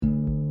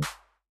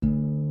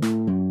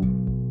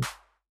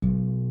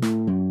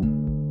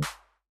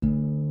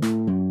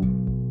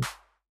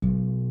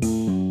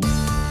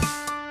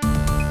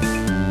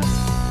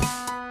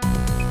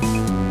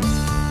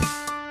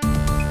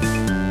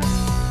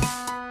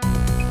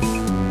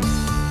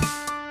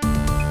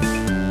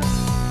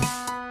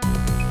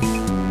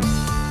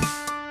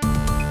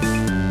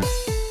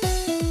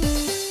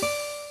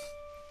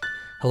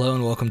Hello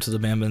and welcome to the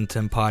Bam and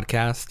Tim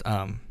podcast.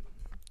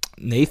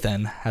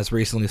 Nathan has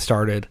recently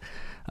started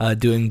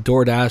doing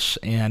DoorDash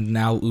and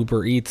now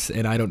Uber Eats,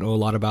 and I don't know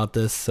a lot about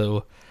this,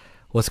 so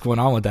what's going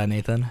on with that,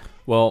 Nathan?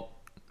 Well,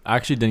 I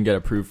actually didn't get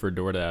approved for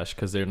DoorDash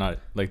because they're not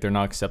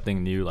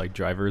accepting new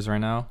drivers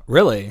right now.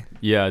 Really?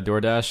 Yeah,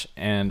 DoorDash,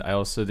 and I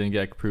also didn't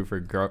get approved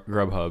for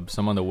Grubhub,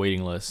 so I'm on the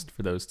waiting list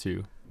for those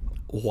two.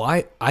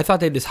 Why? I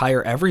thought they'd just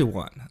hire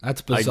everyone.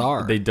 That's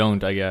bizarre. They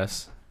don't, I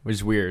guess, which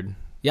is weird.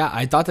 Yeah,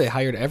 I thought they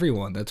hired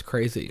everyone. That's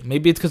crazy.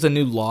 Maybe it's because a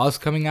new law's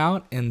coming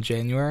out in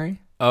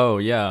January. Oh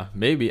yeah,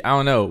 maybe. I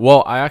don't know.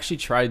 Well, I actually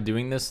tried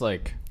doing this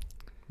like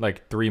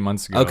 3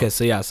 months ago. Okay,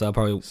 so that's I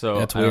weird.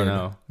 don't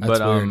know.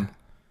 That's weird.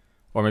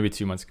 Or maybe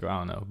 2 months ago. I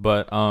don't know.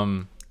 But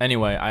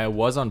anyway, I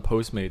was on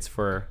Postmates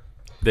for.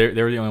 They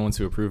were the only ones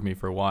who approved me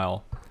for a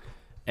while,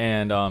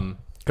 and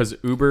because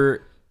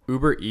Uber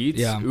Eats,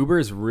 Uber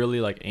is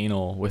really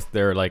anal with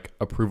their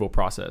approval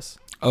process.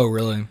 Oh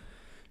really?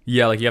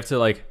 Yeah, you have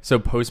to so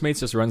Postmates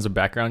just runs a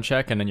background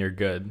check and then you're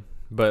good.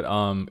 But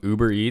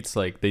Uber Eats,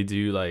 they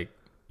do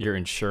your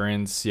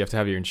insurance. You have to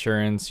have your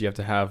insurance. You have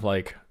to have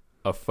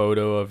a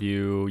photo of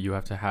you. You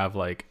have to have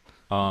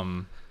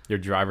your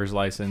driver's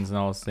license and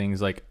all those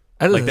things. That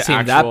doesn't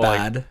seem that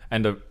bad.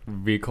 And the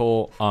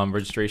vehicle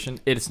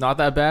registration. It's not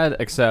that bad,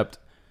 except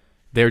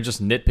they're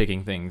just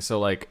nitpicking things.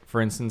 So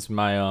for instance,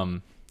 my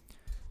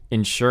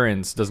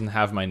insurance doesn't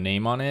have my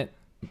name on it.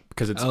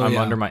 Because I'm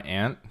under my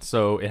aunt,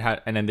 so it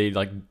had, and then they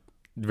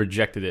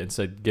rejected it and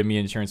said, "Give me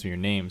insurance with your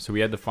name." So we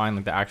had to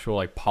find the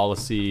actual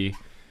policy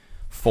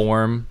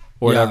form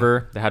or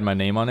whatever that had my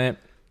name on it,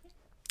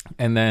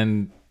 and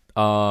then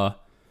for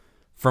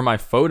my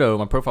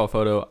profile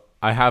photo,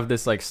 I have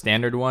this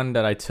standard one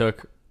that I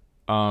took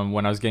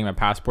when I was getting my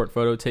passport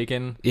photo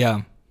taken.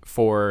 Yeah.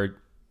 For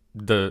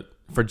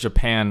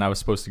Japan, I was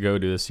supposed to go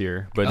to this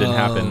year, but it didn't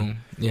happen.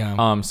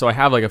 Yeah. So I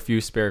have a few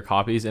spare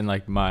copies in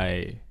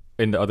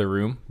in the other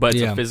room, but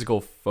it's a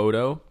physical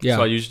photo. Yeah.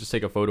 So I usually just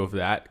take a photo of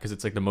that because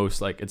it's the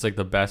most it's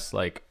the best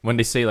when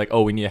they say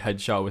oh, we need a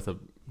headshot with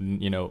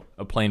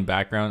a plain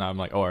background. I'm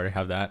oh, I already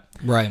have that.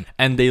 Right.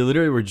 And they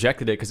literally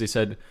rejected it because they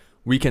said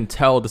we can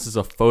tell this is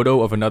a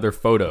photo of another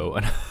photo,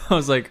 and I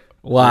was like,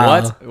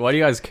 wow, what? Why do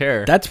you guys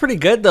care? That's pretty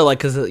good though,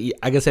 because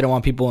I guess they don't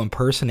want people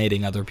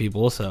impersonating other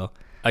people. So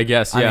I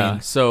guess I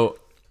mean, so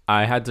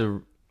I had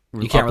to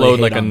upload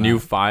really a new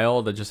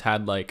file that just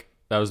had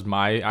that was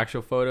my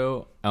actual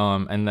photo,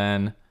 and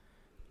then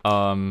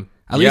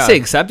at least they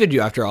accepted you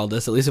after all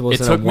this. At least it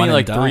wasn't. It took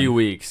me 3 3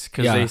 weeks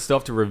because they still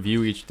have to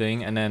review each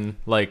thing, and then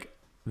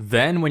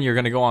then when you're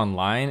gonna go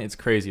online, it's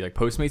crazy.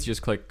 Postmates, you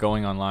just click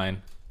going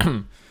online.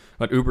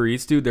 But Uber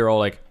Eats, dude, they're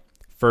all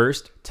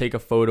first take a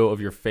photo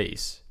of your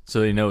face so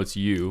they know it's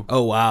you.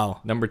 Oh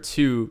wow. Number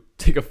 2,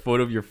 take a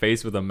photo of your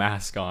face with a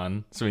mask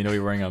on so we know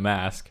you're wearing a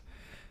mask,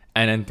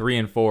 and then 3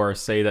 and 4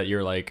 say that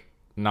you're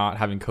not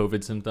having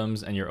COVID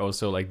symptoms and you're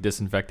also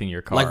disinfecting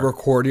your car.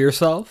 Record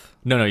yourself?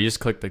 No, you just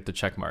click the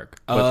check mark.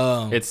 But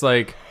oh. It's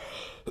a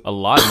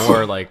lot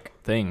more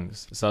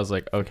things. So I was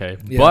okay.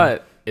 Yeah.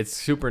 But it's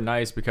super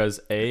nice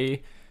because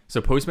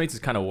so Postmates is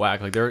kind of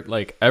whack. They're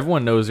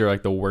everyone knows they're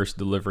the worst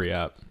delivery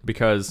app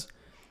because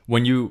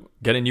when you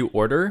get a new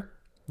order,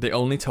 they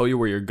only tell you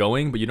where you're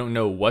going, but you don't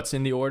know what's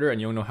in the order and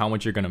you don't know how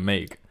much you're going to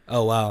make.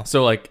 Oh wow.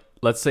 So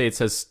let's say it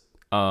says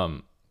I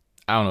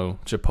don't know,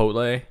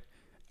 Chipotle,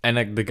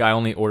 and the guy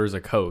only orders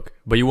a Coke,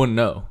 but you wouldn't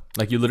know.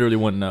 You literally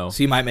wouldn't know.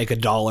 So you might make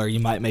 $1. You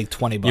might make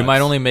 $20. You might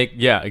only make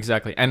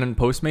exactly. And then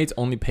Postmates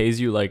only pays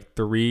you $3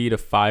 to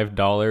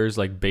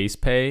 $5 base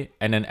pay,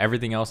 and then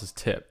everything else is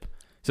tip.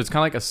 So it's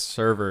kind of a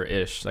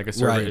server-ish, a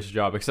server-ish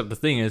job. Except the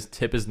thing is,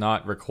 tip is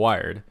not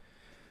required,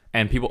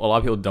 and a lot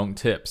of people don't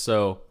tip.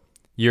 So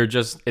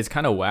it's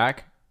kind of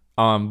whack.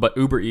 But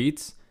Uber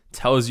Eats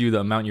tells you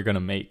the amount you're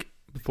gonna make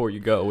before you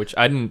go, which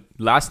I didn't.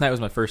 Last night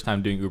was my first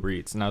time doing Uber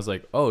Eats, and I was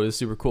oh, this is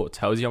super cool. It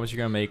tells you how much you're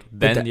gonna make,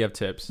 then you have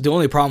tips. The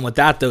only problem with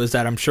that though is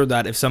that I'm sure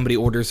that if somebody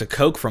orders a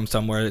Coke from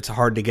somewhere, it's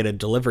hard to get a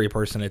delivery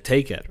person to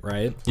take it,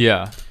 right?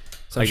 Yeah.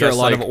 So I'm sure a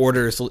lot of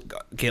orders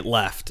get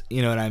left.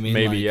 You know what I mean?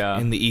 Maybe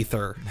in the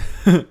ether.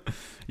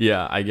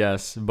 Yeah, I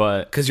guess,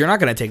 but because you're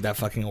not gonna take that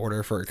fucking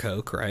order for a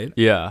Coke, right?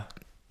 Yeah,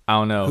 I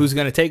don't know who's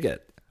gonna take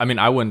it. I mean,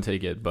 I wouldn't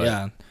take it, but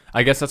yeah.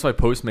 I guess that's why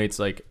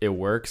Postmates it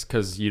works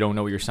because you don't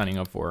know what you're signing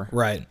up for,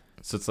 right?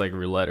 So it's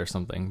roulette or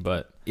something,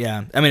 but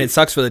yeah, I mean it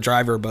sucks for the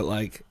driver, but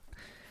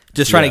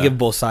just trying to give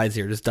both sides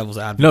here, just devil's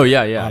advocate. No,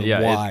 yeah.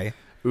 Why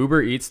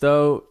Uber Eats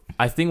though?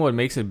 I think what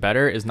makes it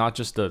better is not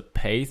just the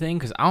pay thing,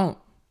 because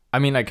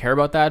I care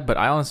about that, but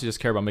I honestly just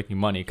care about making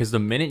money. Because the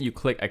minute you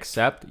click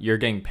accept, you're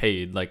getting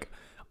paid.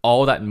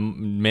 All that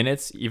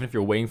minutes, even if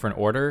you're waiting for an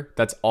order,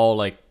 that's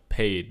all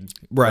paid,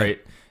 right?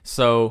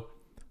 So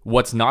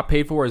what's not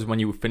paid for is when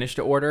you finish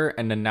the order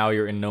and then now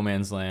you're in no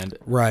man's land,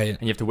 right?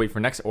 And you have to wait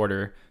for next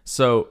order.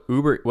 So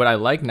Uber, what I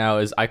like now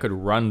is I could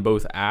run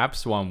both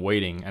apps while I'm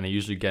waiting, and I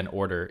usually get an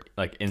order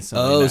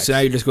instantly. Oh, so now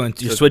you're just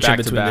you're switching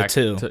between the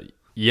two.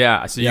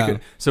 Yeah, so you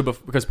could. So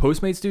because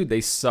Postmates, dude,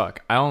 they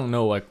suck. I don't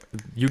know.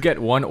 You get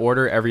one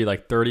order every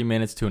 30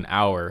 minutes to an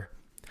hour.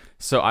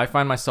 So I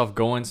find myself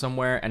going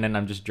somewhere and then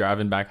I'm just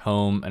driving back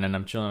home and then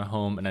I'm chilling at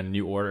home and then a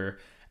new order.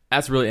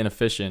 That's really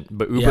inefficient.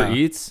 But Uber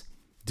Eats,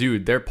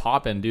 dude, they're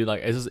popping, dude.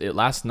 Like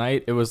last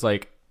night it was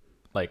like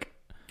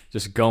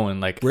just going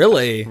like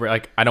really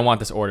like I don't want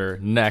this order.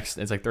 Next,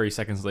 it's like 30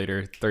 seconds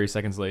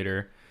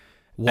later.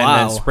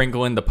 Wow. And then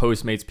sprinkling the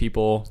Postmates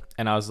people,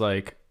 and I was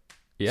like,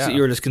 yeah. So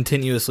you were just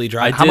continuously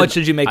driving. How much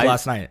did you make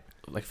last night?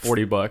 Like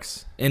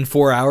 $40 in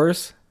 4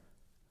 hours.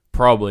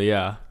 Probably,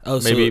 yeah. Oh,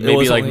 so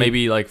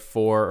maybe like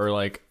 4 or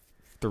like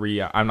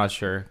 3. I'm not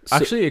sure. So,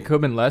 actually, it could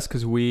have been less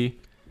because we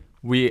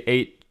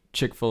ate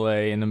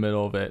Chick-fil-A in the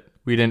middle of it.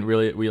 We didn't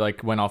really. We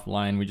like went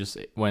offline. We just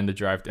went to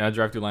drive. And the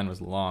drive-through line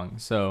was long,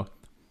 so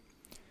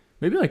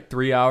maybe like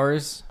 3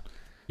 hours.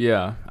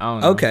 Yeah, I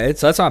don't know. Okay,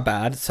 so that's not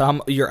bad.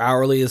 So your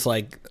hourly is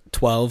like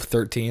 12,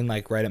 13,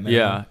 like right at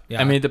minimum. Yeah.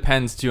 I mean, it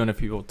depends too on if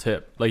people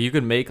tip. Like you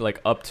could make like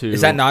up to.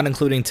 Is that not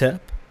including tip?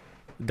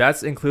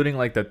 That's including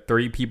like the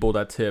 3 people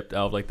that tipped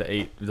out of like the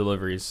 8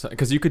 deliveries.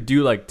 Because you could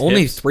do like tips.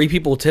 Only 3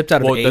 people tipped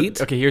out of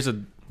 8? Okay, here's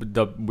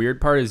the weird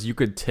part is you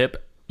could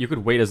tip. You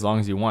could wait as long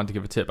as you want to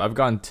give a tip. I've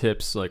gotten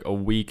tips like a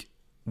week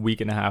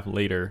and a half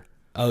later.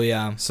 Oh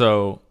yeah.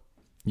 So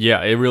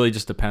yeah, it really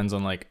just depends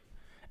on like.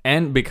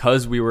 And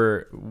because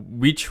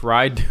we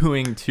tried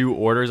doing 2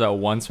 orders at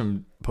once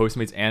from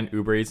Postmates and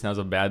Uber Eats, and that was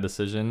a bad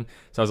decision.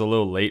 So I was a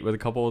little late with a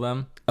couple of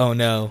them. Oh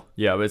no.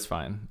 Yeah, but it's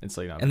fine. It's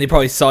like and they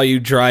probably saw you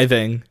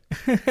driving.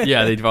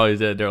 Yeah, they probably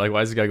did. They're like,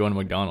 "Why is this guy going to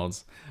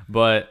McDonald's?"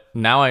 But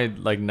now I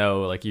like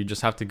know like you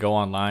just have to go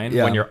online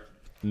when you're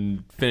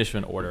finished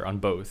an order on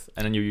both,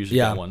 and then you usually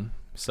get one.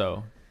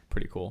 So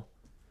pretty cool.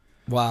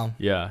 Wow.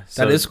 Yeah,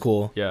 so, that is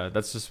cool. Yeah,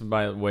 that's just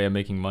my way of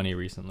making money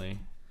recently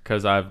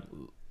because I've.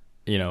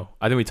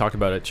 I think we talked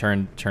about it.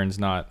 Churn's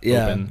not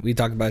open. We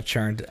talked about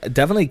churn.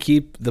 Definitely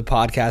keep the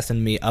podcast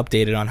and me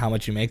updated on how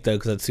much you make, though,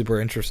 because that's super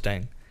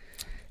interesting.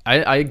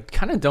 I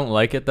kind of don't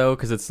like it, though,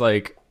 because it's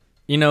like,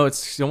 it's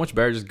so much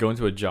better just go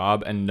into a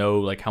job and know,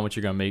 like, how much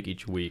you're going to make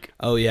each week.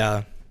 Oh,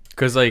 yeah.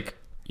 Because, like,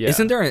 yeah.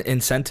 Isn't there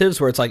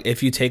incentives where it's like,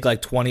 if you take,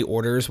 like, 20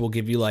 orders, we'll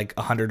give you, like,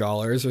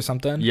 $100 or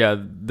something?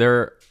 Yeah,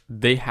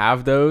 they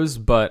have those,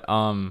 but,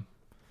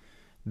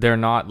 they're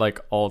not like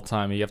all the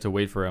time. You have to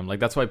wait for them.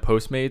 Like that's why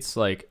Postmates,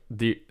 like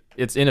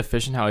it's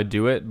inefficient how I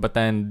do it. But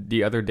then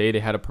the other day they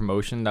had a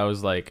promotion that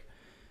was like,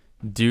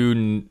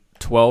 do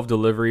 12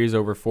 deliveries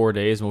over 4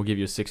 days and we'll give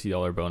you a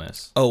 $60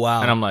 bonus. Oh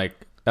wow! And I'm like,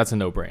 that's a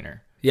no brainer.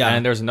 Yeah.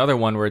 And there's another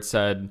one where it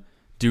said,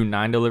 do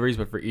 9 deliveries,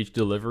 but for each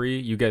delivery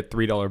you get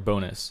 $3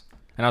 bonus.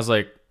 And I was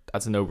like,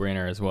 that's a no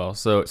brainer as well.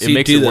 So it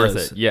makes it worth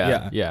it.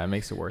 Yeah, it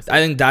makes it worth it. I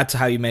think that's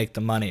how you make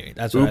the money.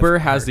 That's what Uber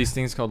has these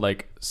things called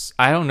like,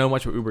 I don't know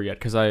much about Uber yet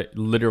because I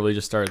literally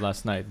just started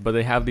last night, but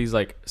they have these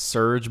like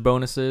surge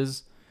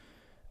bonuses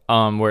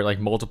where it like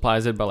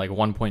multiplies it by like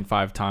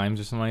 1.5 times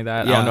or something like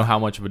that. I don't know how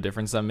much of a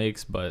difference that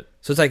makes, but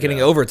so it's like getting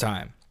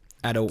overtime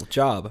at a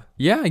job.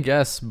 Yeah, I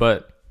guess,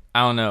 but I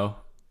don't know.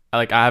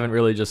 I haven't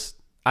really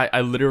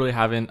I literally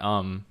haven't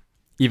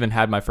even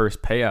had my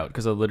first payout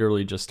because I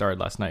literally just started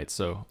last night,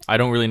 so I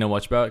don't really know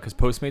much about it because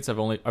Postmates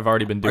I've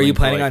already been doing. Are you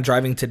planning on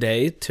driving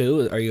today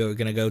too? Are you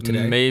gonna go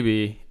today?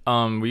 Maybe.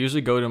 We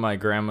usually go to my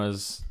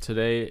grandma's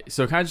today,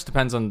 so it kind of just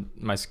depends on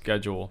my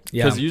schedule.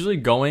 Because usually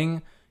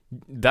going,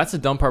 that's the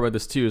dumb part about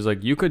this too. Is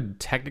like you could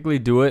technically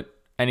do it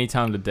any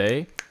time of the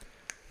day,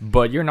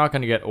 but you're not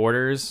gonna get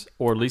orders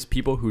or at least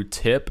people who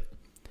tip.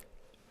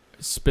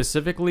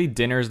 Specifically,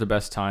 dinner is the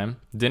best time.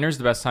 Dinner is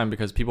the best time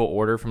because people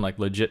order from like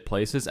legit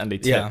places and they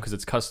tip because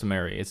it's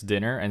customary. It's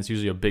dinner and it's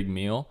usually a big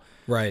meal.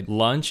 Right.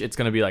 Lunch, it's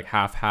gonna be like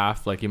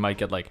half. Like you might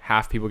get like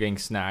half people getting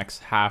snacks,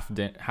 half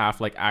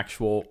like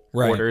actual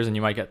orders, and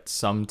you might get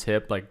some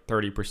tip, like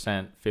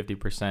 30%,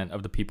 50%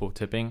 of the people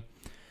tipping.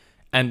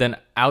 And then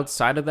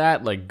outside of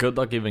that, like good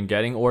luck even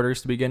getting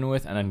orders to begin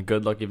with, and then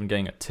good luck even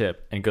getting a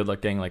tip, and good luck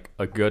getting like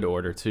a good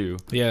order too.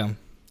 Yeah.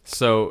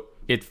 So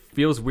it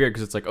feels weird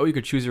because it's like, oh, you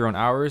could choose your own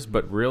hours,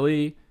 but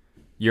really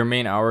your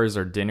main hours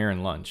are dinner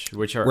and lunch,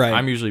 which are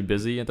I'm usually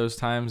busy at those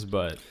times.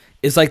 But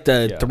is like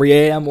the 3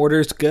 a.m.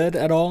 orders good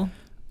at all?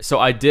 So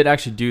I did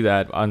actually do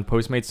that on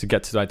Postmates to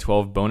get to that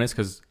 12 bonus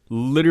because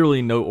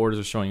literally no orders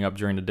are showing up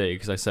during the day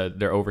because I said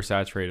they're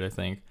oversaturated, I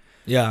think.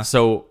 Yeah.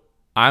 So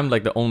I'm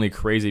like the only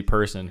crazy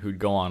person who'd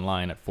go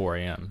online at 4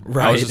 a.m.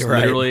 Right, I was just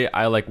literally,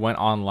 I like went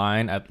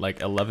online at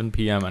like 11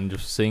 p.m. and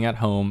just sitting at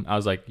home. I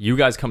was like, you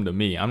guys come to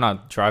me. I'm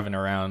not driving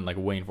around like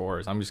waiting for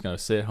orders. I'm just going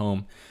to sit at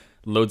home,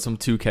 load some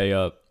 2K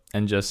up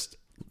and just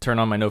turn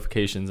on my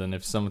notifications. And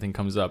if something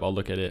comes up, I'll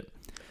look at it.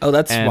 Oh,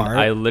 that's smart.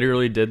 I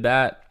literally did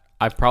that.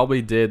 I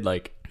probably did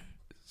like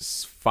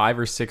 5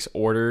 or 6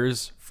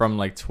 orders from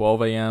like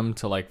 12 a.m.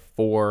 to like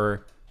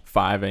 5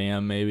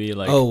 a.m. maybe.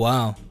 Like, oh,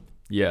 wow.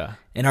 Yeah.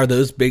 And are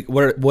those big?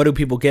 What do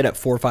people get at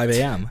 4 or 5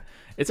 a.m.?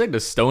 It's like the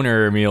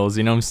stoner meals,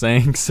 you know what I'm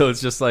saying? So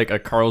it's just like a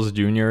Carl's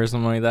Jr. or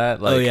something like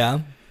that. Like, oh yeah.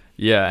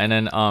 Yeah, and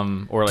then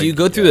or like, do you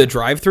go through the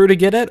drive-through to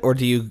get it, or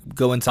do you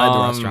go inside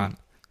the restaurant?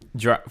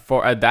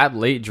 For at that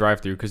late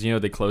drive-through, because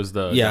they close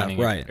the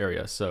dining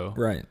area. So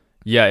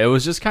yeah, it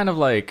was just kind of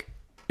like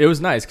it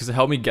was nice because it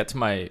helped me get to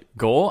my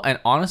goal. And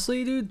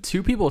honestly, dude,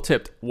 2 people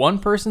tipped. One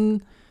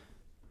person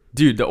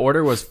Dude, the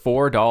order was $4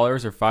 or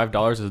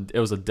 $5. It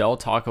was a Del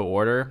Taco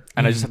order,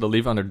 and I just had to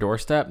leave it on their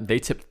doorstep. They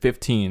tipped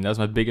 15. That was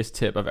my biggest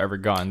tip I've ever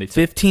gotten. They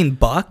tipped $15?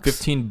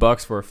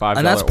 $15 for a $5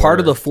 And that's part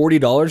of the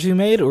 $40 you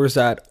made, or is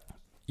that?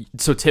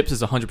 So tips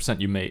is 100%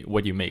 you make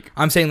what you make.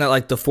 I'm saying that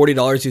like the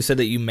 $40 you said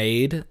that you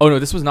made. Oh no,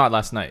 this was not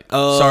last night.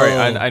 Oh, sorry,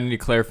 I need to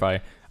clarify.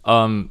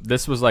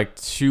 This was like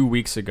 2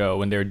 weeks ago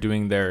when they were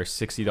doing their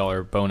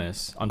 $60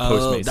 bonus on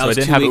Postmates. That So I was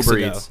didn't 2 have weeks Uber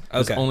ago. Eats. It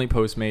was only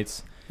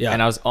Postmates. Yeah.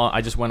 And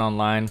I just went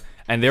online,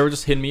 and they were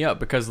just hitting me up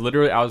because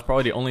literally I was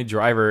probably the only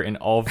driver in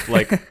all of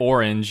like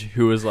Orange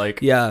who was like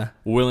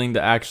willing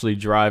to actually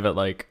drive at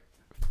like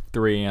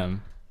 3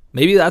 a.m.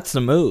 Maybe that's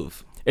the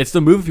move. It's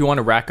the move if you want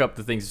to rack up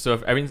the things. So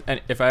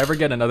if I ever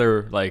get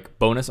another like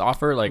bonus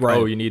offer, like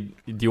do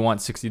you want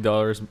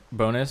 $60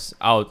 bonus?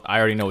 I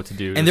already know what to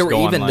do. And they were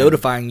even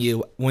notifying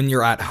you when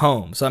you're at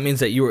home, so that means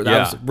that that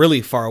was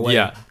really far away.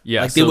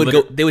 Yeah. Like they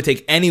would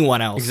take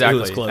anyone else. Exactly.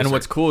 Who was closer. And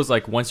what's cool is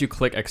like once you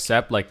click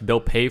accept, like they'll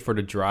pay for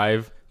the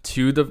drive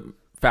to the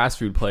fast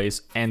food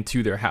place and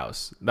to their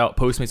house. That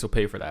Postmates will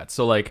pay for that.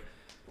 So like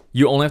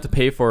you only have to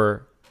pay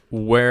for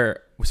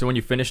so when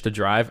you finish the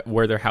drive,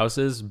 where their house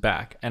is,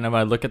 back. And when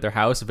I look at their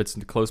house, if it's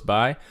close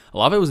by, a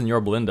lot of it was in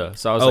Yorba Linda.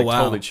 So I was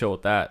totally chill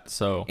with that.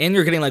 So and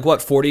you're getting like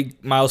what, 40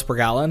 miles per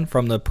gallon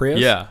from the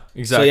Prius? Yeah,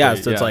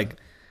 exactly. So it's like,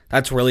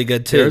 that's really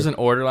good too. There was an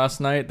order last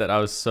night that I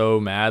was so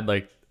mad.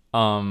 Like,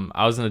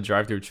 I was in a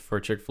drive-thru for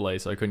Chick-fil-A,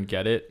 so I couldn't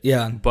get it.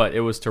 Yeah. But it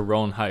was to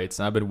Rowland Heights,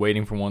 and I've been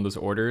waiting for one of those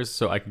orders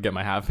so I could get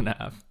my half and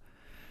half.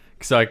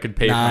 So I could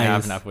pay for my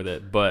half and half with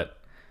it. But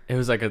it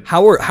was like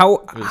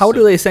how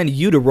do they send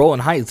you to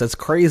Rowland Heights? That's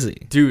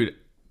crazy. Dude,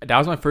 that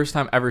was my first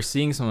time ever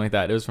seeing something like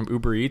that. It was from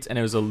Uber Eats, and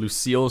it was a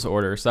Lucille's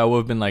order, so that would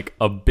have been like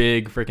a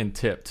big freaking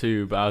tip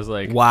too. But I was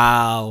like,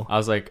 wow.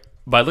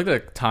 But I looked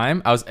at the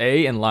time. I was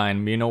A, in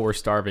line. Me, we're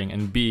starving,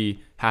 and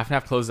B, half and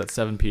half closed at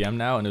 7 p.m.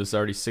 now, and it was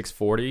already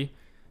 6:40.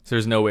 So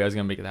there's no way I was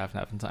gonna make it half and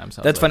half in time.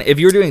 So that's funny. If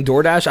you were doing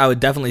DoorDash, I would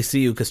definitely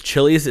see you because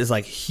Chili's is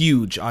like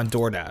huge on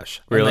DoorDash.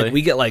 Really? And, like,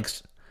 we get like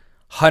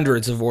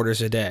hundreds of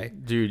orders a day,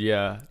 dude.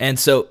 Yeah. And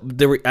so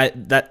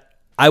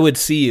I would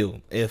see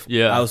you if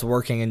I was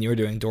working and you were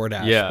doing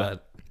DoorDash. Yeah.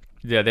 But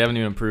yeah, they haven't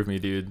even approved me,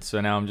 dude.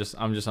 So now I'm just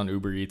on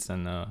Uber Eats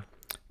and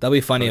that'll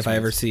be funny if I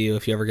ever see you,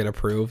 if you ever get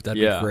approved.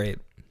 That'd be great.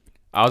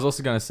 I was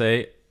also gonna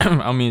say I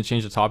don't mean to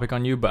change the topic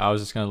on you, but I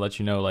was just gonna let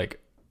you know,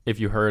 like, if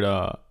you heard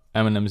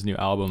Eminem's new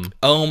album.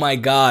 Oh my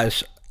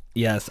gosh.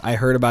 Yes, I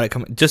heard about it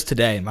coming just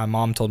today. My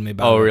mom told me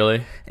about it. Oh,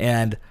 really?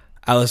 And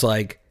I was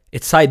like,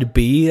 it's side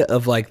B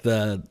of like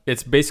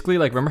it's basically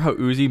like, remember how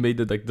Uzi made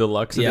the like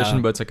deluxe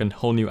edition, but it's like a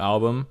whole new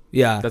album?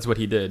 Yeah. That's what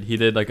he did. He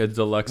did like a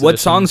deluxe What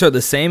edition. songs are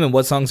the same and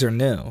what songs are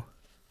new?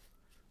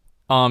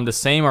 The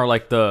same are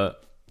like the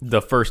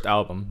first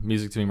album,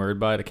 Music to Be Murdered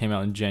By, that came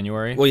out in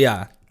January. Well,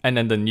 yeah. And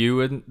then the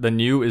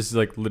new is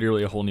like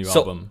literally a whole new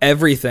album.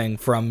 Everything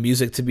from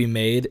Music to Be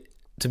Made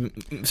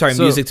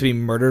Music to Be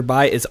Murdered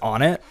By is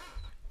on it.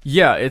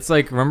 Yeah, it's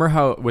like, remember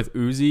how with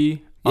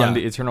Uzi on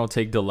the Eternal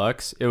Take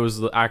Deluxe, it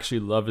was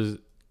actually Lil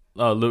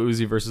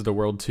Uzi versus the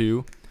World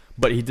 2,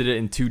 but he did it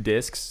in 2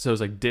 discs. So it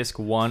was like disc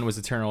 1 was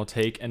Eternal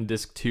Take and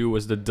disc 2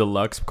 was the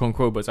deluxe, quote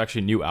unquote, but it's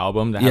actually a new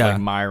album that had like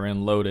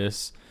Myron,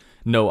 Lotus,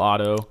 No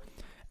Auto,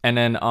 and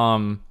then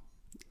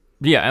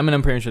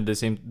Eminem pretty much did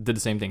the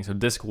same thing. So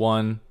disc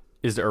 1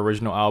 is the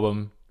original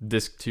album.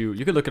 Disc 2,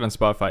 you could look it on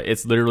Spotify.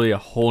 It's literally a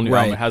whole new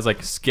album. It has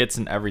like skits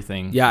and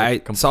everything. Yeah,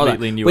 like, I saw that.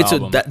 New Wait,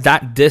 album. so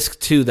that disc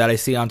 2 that I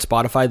see on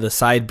Spotify, the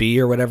side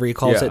B or whatever he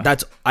calls it,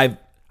 that's I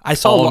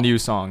saw all new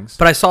songs.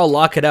 But I saw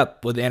Lock It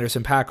Up with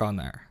Anderson .Paak on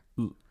there.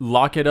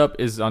 Lock It Up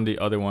is on the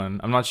other one.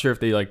 I'm not sure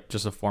if they like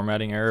just a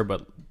formatting error,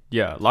 but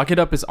yeah, Lock It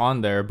Up is on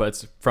there, but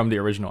it's from the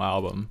original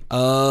album.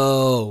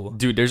 Oh,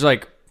 dude, there's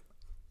like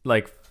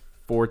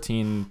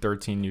 14,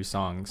 13 new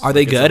songs. Are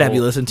they good? Have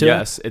you listened to it?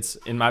 Yes, it's,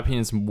 in my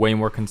opinion, it's way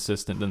more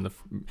consistent than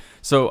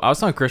so I was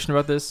telling Christian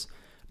about this.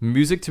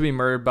 Music to Be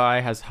Murdered By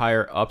has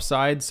higher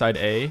upside, side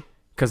A,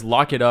 because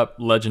Lock It Up,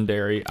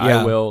 legendary.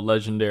 I Will,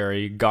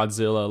 legendary.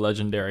 Godzilla,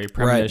 legendary.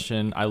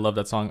 Premonition, I love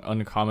that song,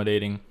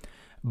 unaccommodating.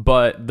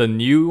 But the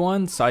new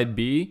one, side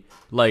B,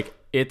 like,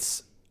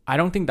 I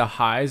don't think the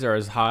highs are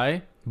as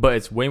high, but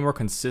it's way more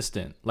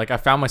consistent. Like, I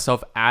found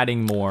myself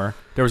adding more.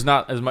 There was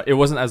not as much. It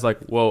wasn't as like,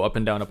 whoa, up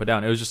and down, up and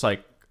down. It was just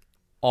like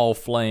all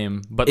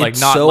flame, but like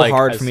not so like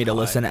hard for me to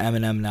listen to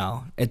Eminem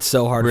now. It's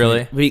so hard.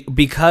 Really, for me,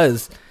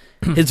 because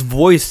his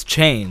voice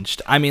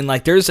changed. I mean,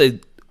 like, there's a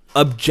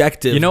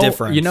objective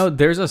difference.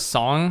 There's a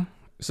song.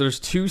 So there's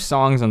 2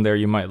 songs on there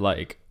you might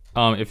like.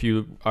 If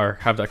you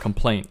have that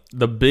complaint,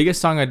 the biggest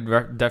song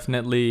I'd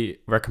definitely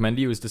recommend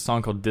to you is this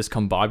song called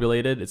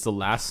Discombobulated. It's the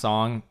last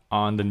song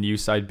on the new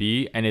side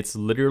B, and it's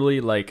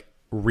literally like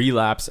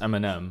relapse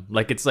Eminem.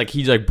 Like, it's like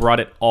he like brought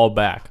it all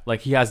back.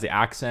 Like, he has the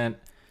accent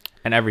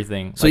and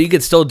everything. So, like, you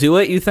could still do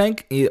it, you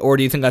think? Or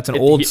do you think that's an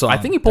old song? I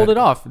think he pulled it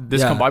off.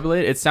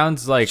 Discombobulated. It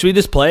sounds like... Should we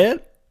just play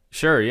it?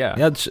 Sure, yeah.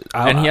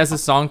 And he has a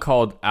song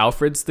called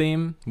Alfred's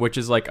Theme, which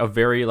is like a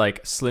very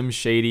like Slim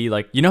Shady,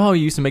 like, you know how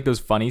he used to make those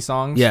funny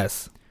songs?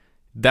 Yes.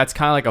 That's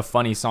kind of like a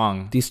funny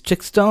song. These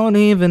chicks don't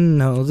even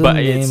know the But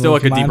name it's still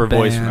of like a my deeper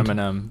voice from band.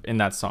 Eminem in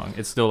that song.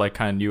 It's still like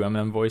kind of new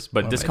Eminem voice.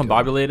 But What am I doing?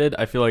 Discombobulated,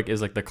 I feel like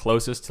is like the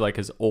closest to like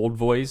his old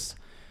voice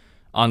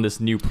on this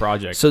new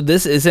project. So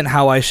this isn't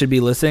how I should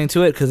be listening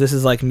to it, because this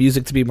is like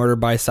Music to Be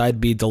Murdered by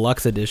Side B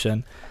Deluxe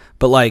Edition.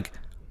 But like,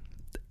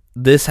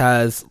 this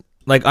has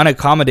like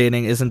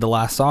Unaccommodating isn't the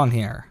last song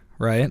here,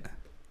 right?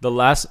 the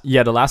last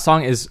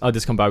song is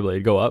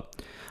Discombobulated. Go Up.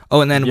 Oh,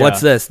 and then Yeah.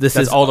 what's this? This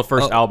That's is all the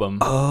first album.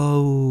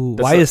 Oh,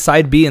 That's why a- is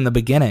Side B in the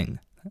beginning?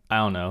 I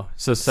don't know.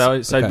 So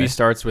side Okay. B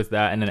starts with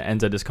that and then it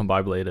ends at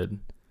Discombobulated.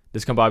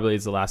 Discombobulated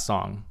is the last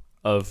song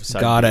of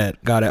side Got B. it.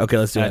 Okay,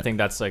 let's do And it. I think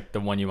that's like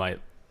the one you might,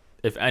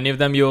 if any of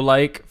them you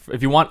like,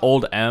 if you want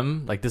old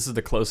M, like this is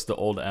the closest to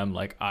old M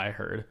like I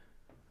heard.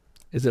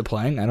 Is it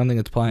playing? I don't think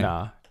it's playing.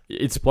 Nah,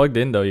 it's plugged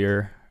in though.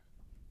 Your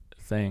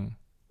thing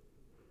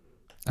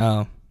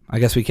Oh, I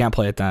guess we can't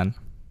play it then.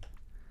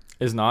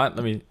 is not.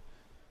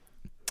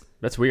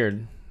 That's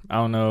weird. I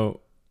don't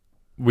know.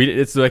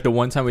 It's like the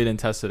one time we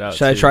didn't test it out.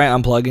 Should I too. try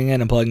unplugging it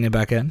and plugging it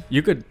back in?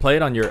 You could play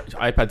it on your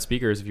iPad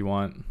speakers if you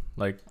want,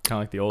 like kind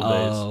of like the old days.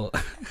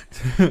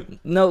 Oh.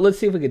 No, let's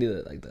see if we can do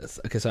it like this.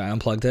 Okay, so I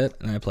unplugged it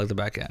and I plugged it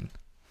back in.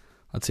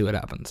 Let's see what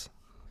happens.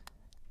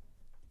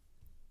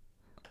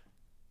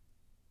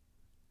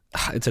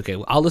 It's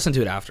okay. I'll listen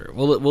to it after.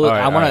 We'll All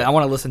right, I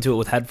want to listen to it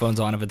with headphones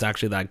on if it's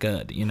actually that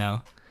good, you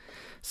know.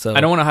 So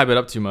I don't want to hype it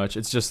up too much.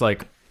 It's just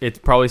like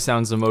it probably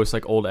sounds the most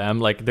like old M.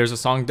 Like there's a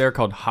song there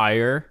called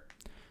Higher.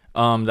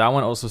 That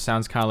one also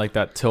sounds kind of like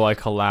that Till I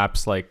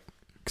Collapse, like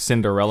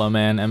Cinderella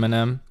Man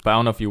Eminem. But I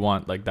don't know if you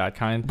want like that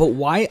kind. But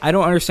why? I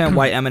don't understand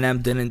why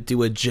Eminem didn't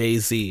do a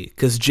Jay-Z,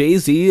 because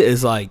Jay-Z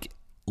is like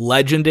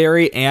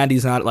legendary and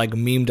he's not like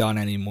memed on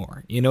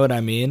anymore. You know what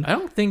I mean? I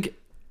don't think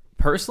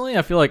personally.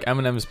 I feel like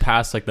Eminem's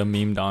past like the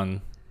memed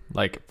on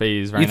like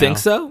phase right now. You think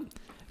so?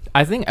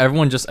 I think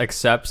everyone just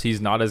accepts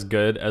he's not as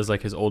good as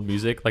like his old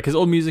music. Like his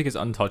old music is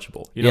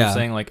untouchable. You know what I'm Yeah.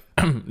 saying? Like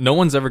no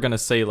one's ever gonna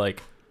say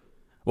like,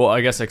 well, I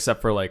guess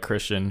except for like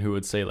Christian, who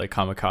would say like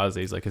Kamikaze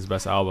is like his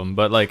best album.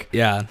 But like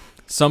Yeah.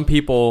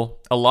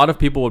 a lot of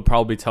people would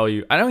probably tell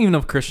you. I don't even know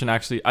if Christian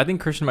actually. I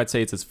think Christian might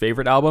say it's his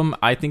favorite album.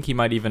 I think he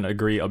might even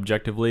agree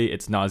objectively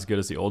it's not as good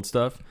as the old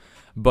stuff.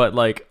 But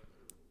like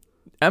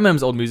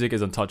Eminem's old music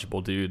is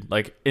untouchable, dude.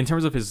 Like in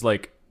terms of his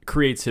like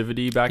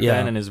creativity back Yeah.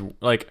 then and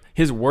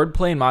his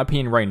wordplay in my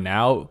opinion right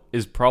now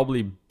is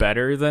probably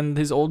better than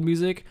his old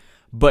music,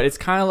 but it's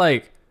kind of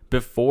like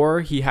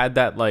before he had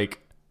that like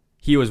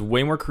he was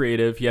way more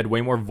creative, he had way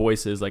more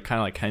voices, like kind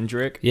of like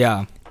Kendrick,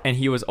 Yeah. and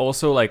he was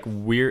also like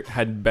weird,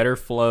 had better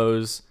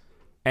flows,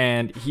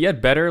 and he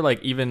had better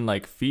like even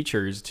like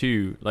features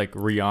too, like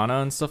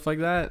Rihanna and stuff like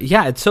that.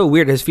 Yeah, it's so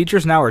weird. His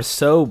features now are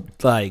so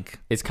like,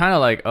 It's kind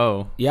of like,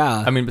 oh,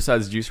 yeah. I mean,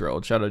 besides Juice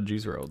WRLD, shout out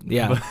Juice WRLD.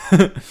 Yeah.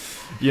 But,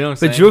 you know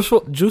what I'm But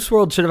saying? Juice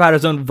WRLD should have had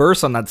his own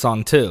verse on that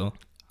song too.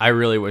 I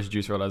really wish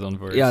Juice WRLD had his own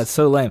verse. Yeah, it's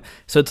so lame.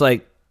 So it's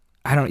like,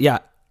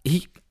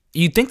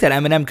 you'd think that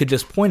Eminem could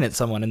just point at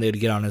someone and they'd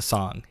get on his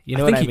song. You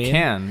know I think what I mean? he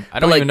can. I But,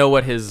 don't like- even know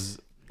what his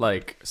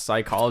like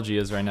psychology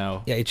is right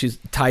now. Yeah, you choose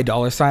Ty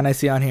Dolla $ign I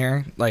see on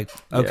here. Like,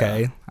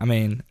 okay. I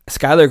mean,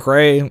 Skylar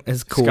Grey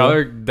is cool.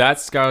 That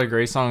Skylar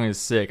Grey song is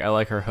sick. I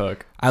like her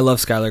hook. I love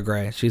Skylar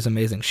Grey. She's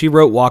amazing. She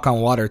wrote Walk on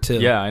Water too.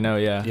 Yeah, I know.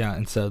 Yeah. Yeah,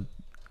 and so,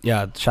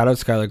 yeah, shout out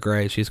Skylar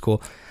Grey. She's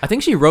cool. I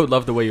think she wrote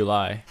 "Love the Way You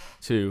Lie"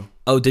 too.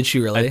 Oh, did she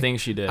really? I think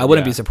she did. I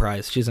wouldn't yeah. be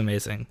surprised. She's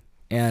amazing.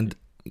 And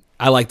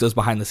I like those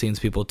behind the scenes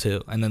people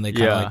too. And then they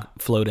kind of Yeah. like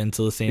float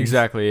into the scenes.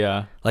 Exactly.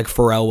 Yeah. Like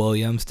Pharrell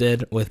Williams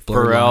did with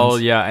Blurred Pharrell.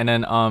 Lines. Yeah, and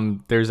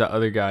then there's that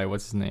other guy.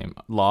 What's his name?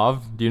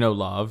 Lav. Do you know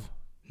Lav?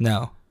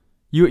 No.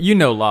 You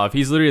know Lav.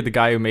 He's literally the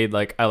guy who made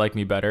like "I Like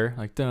Me Better."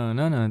 Like da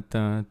na na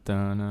da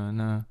da na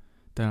na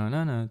da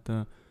na na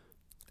da.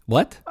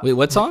 What? Wait,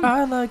 what song?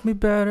 I like me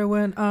better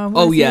when I'm.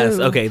 Oh with yes.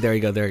 you. Okay, there you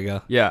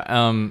go.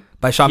 Yeah.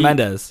 By Shawn He-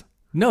 Mendes.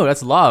 No,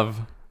 that's Lav.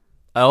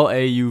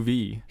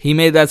 Lauv. He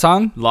made that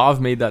song?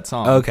 Lav made that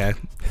song. Okay.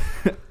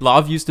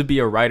 Lav used to be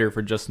a writer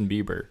for Justin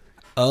Bieber,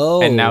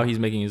 Oh. and now he's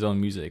making his own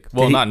music.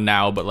 Well, he- not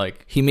now, but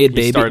like he made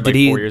Baby. started Did like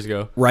he 4 years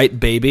ago. write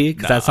Baby?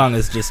 Because Nah. that song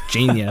is just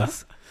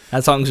genius.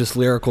 That song's just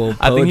lyrical poetry.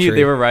 I think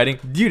they were writing.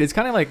 Dude, it's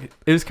kind of like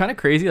it was kind of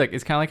crazy. Like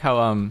it's kind of like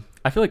how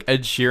I feel like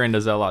Ed Sheeran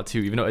does that a lot too.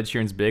 Even though Ed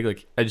Sheeran's big,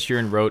 like Ed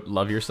Sheeran wrote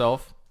 "Love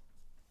Yourself."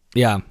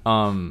 Yeah.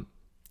 And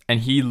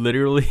he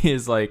literally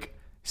is like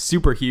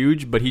super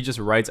huge, but he just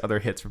writes other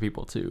hits for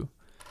people too.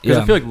 Because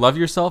Yeah. I feel like "Love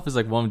Yourself" is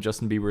like one of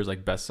Justin Bieber's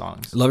like best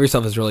songs. Love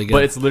Yourself is really good.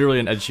 But it's literally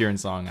an Ed Sheeran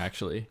song.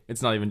 Actually,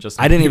 it's not even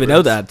Justin. I didn't even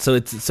know Bieber's.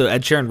 that. So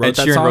Ed Sheeran wrote Ed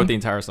that Sheeran song? wrote the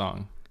entire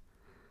song.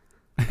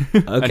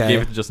 And Okay.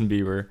 gave it to Justin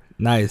Bieber.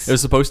 Nice. It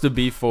was supposed to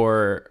be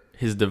for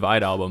his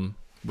Divide album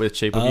with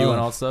 "Shape of You" and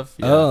all that stuff.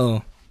 Yeah.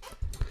 Oh.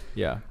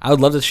 Yeah. I would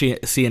love to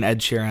see an Ed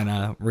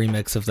Sheeran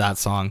remix of that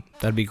song.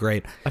 That'd be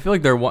great. I feel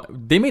like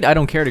they made "I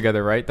Don't Care"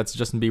 together, right? That's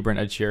Justin Bieber and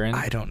Ed Sheeran.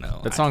 I don't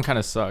know. That song kind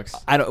of sucks.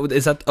 I don't.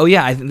 Is that? Oh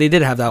yeah, I think they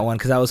did have that one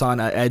because that was on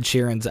Ed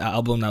Sheeran's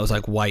album that was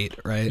like white,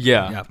 right?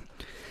 Yeah.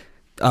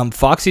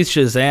 Foxy's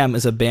Shazam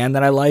is a band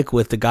that I like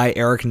with the guy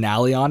Eric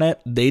Nally on it.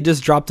 They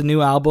just dropped a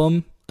new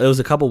album It was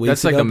a couple weeks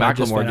That's like ago. the but I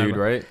just Macklemore found out dude,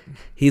 about- right?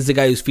 He's the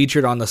guy who's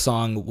featured on the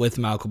song with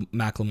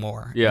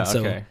Macklemore. Yeah, And so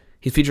okay.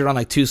 he's featured on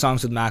like 2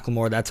 songs with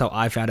Macklemore. That's how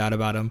I found out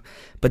about him.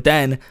 But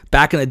then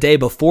back in the day,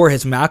 before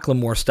his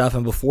Macklemore stuff,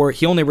 and before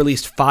he only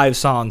released 5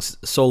 songs,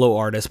 solo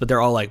artists, but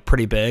they're all like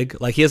pretty big.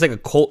 Like he has like a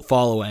cult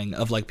following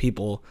of like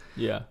people.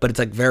 Yeah. But it's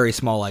like very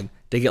small. Like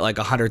they get like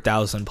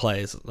 100,000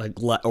 plays, like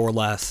or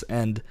less.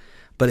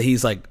 But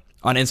he's like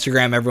on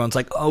Instagram, everyone's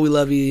like, "Oh, we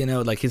love you," you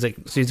know. Like he's like,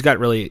 so he's got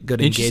really good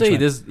Didn't you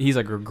engagement. say this? He's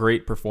like a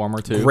great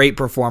performer too. Great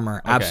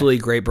performer, absolutely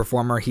great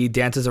performer. He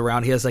dances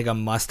around. He has like a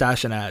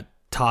mustache and a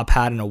top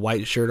hat and a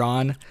white shirt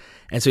on,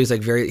 and so he's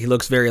like he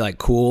looks very like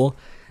cool.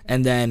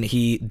 And then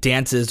he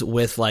dances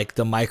with like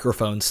the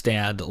microphone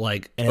stand,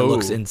 like, and it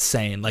looks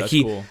insane. Like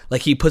cool.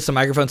 he puts the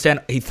microphone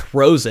stand, he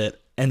throws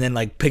it, and then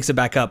like picks it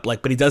back up,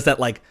 like, but he does that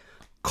like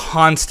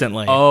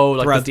constantly. Oh,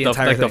 like throughout the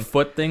entire like thing. the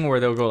foot thing where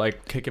they'll go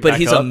like kick it But back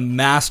he's up. a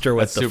master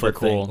with That's the super foot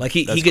cool. thing. Like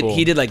he That's could cool.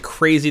 he did like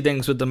crazy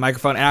things with the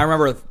microphone. And I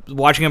remember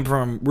watching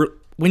him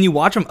when you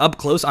watch him up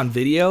close on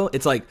video,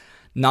 it's like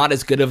not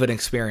as good of an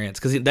experience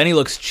because then he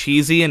looks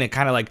cheesy and it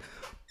kind of like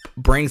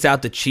brings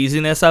out the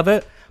cheesiness of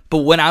it. But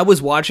when I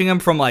was watching him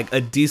from like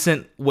a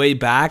decent way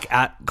back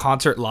at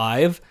Concert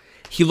Live,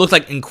 he looked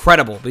like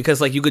incredible because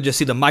like you could just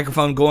see the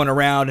microphone going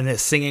around and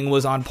his singing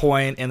was on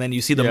point, and then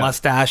you see the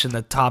mustache and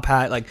the top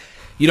hat. Like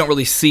you don't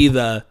really see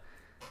the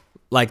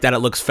like that it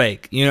looks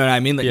fake. You know what I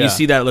mean? Like you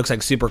see that it looks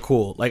like super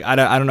cool. Like I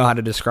don't know how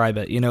to describe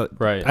it. You know,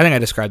 Right. I think I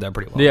described that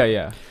pretty well.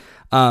 Yeah.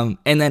 And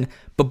then,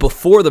 but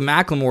before the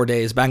Macklemore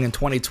days, back in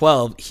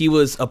 2012, he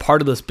was a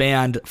part of this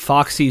band,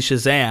 Foxy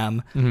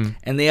Shazam,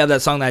 and they have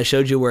that song that I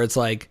showed you where it's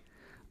like,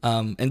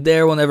 and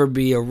there will never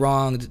be a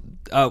wrong.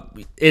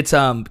 It's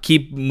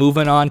keep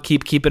moving on,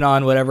 keep keeping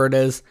on, whatever it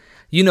is.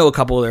 You know a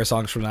couple of their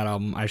songs from that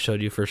album I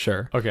showed you for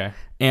sure. Okay.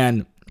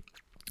 And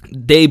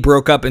they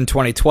broke up in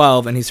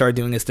 2012, and he started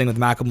doing his thing with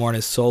Macklemore and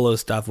his solo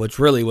stuff, which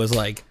really was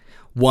like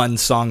one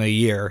song a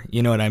year.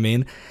 You know what I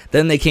mean?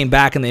 Then they came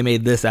back and they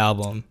made this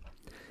album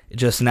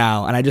just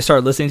now, and I just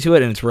started listening to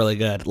it, and it's really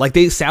good. Like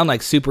they sound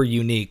like super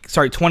unique.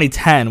 Sorry,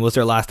 2010 was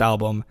their last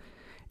album,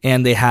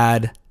 and they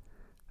had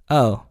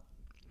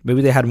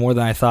maybe they had more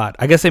than I thought.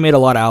 I guess they made a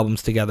lot of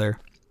albums together,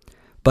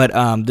 but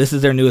this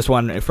is their newest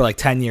one. For like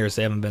 10 years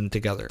they haven't been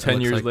together. 10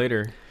 years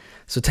later.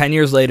 So 10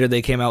 years later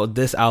they came out with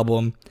this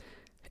album,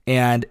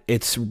 and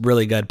it's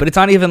really good. But it's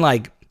not even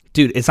like,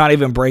 dude, it's not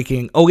even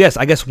breaking. Oh yes,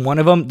 I guess one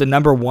of them, the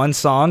number 1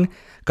 song,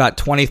 got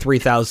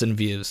 23,000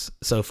 views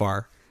so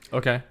far.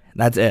 Okay.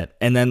 That's it.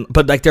 And then,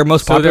 but like their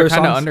most So popular they're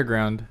kind of songs,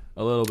 underground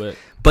a little bit.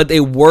 but they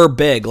were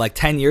big. Like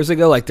 10 years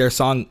ago, like their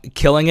song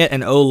 "Killing It"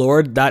 and "Oh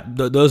Lord,"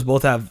 those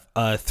both have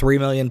 3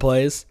 million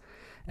plays.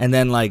 And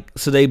then like,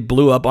 so they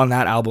blew up on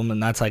that album,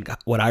 and that's like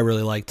what I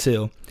really like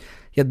too.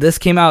 Yeah, this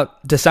came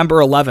out December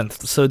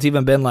 11th, so it's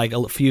even been like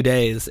a few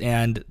days,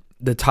 and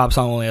the top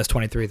song only has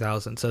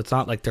 23,000. So it's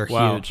not like they're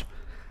huge.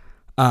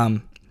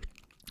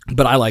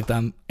 But I like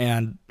them,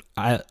 and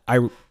I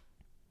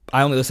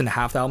only listened to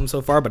half the album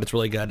so far, but it's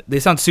really good. They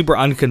sound super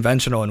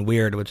unconventional and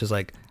weird, which is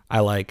like I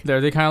like.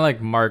 They kind of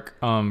like Mark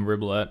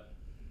Riblet.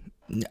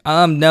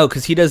 No,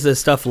 because he does this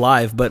stuff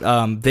live, but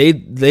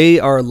they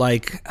are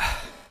like,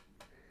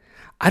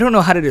 I don't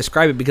know how to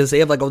describe it because they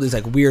have like all these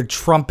like weird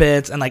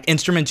trumpets and like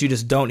instruments you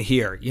just don't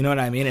hear. You know what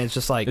I mean? It's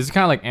just like, Is it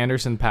kind of like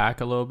Anderson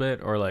 .Paak a little bit,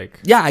 or like?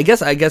 yeah, I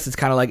guess it's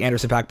kind of like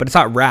Anderson .Paak, but it's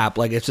not rap.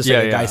 Like it's just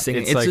like a guy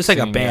singing. It's like just like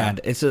singing, a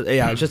band. It's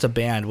just a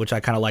band, which I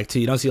kind of like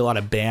too. You don't see a lot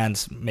of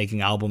bands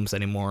making albums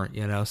anymore,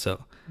 you know.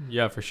 So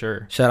Yeah, for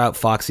sure. shout out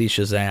Foxy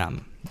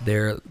Shazam.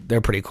 They're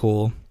pretty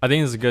cool. I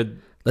think it's a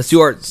good. Let's do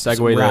our Segue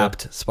to-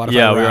 Wrapped Spotify.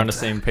 Yeah, we were on Wrapped. the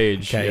same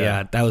page. Okay,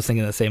 yeah, I was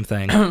thinking the same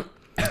thing.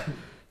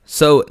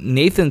 So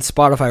Nathan's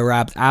Spotify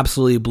Wrapped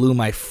absolutely blew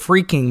my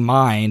freaking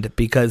mind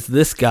because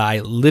this guy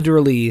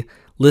literally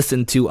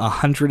listened to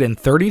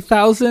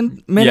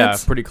 130,000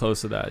 minutes. Yeah, pretty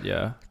close to that.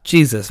 Yeah.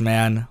 Jesus,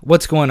 man,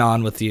 what's going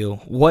on with you?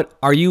 What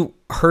are you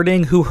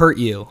hurting? Who hurt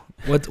you?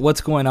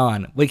 What's going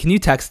on? Wait, can you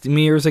text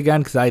me yours again?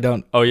 Because I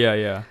don't. Oh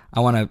yeah. I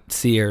want to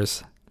see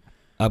yours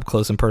up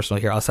close and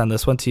personal here. I'll send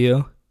this one to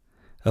you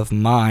of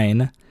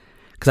mine.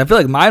 Because I feel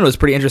like mine was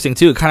pretty interesting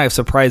too. It kind of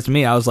surprised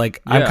me. I was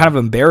like, I'm Yeah. kind of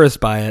embarrassed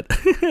by it.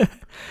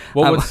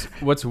 Well,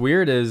 what's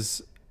weird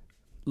is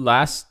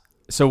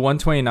so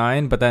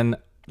 129, but then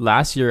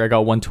last year I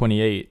got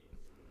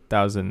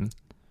 128,000,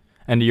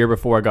 and the year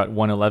before I got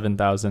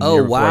 111,000. Oh, the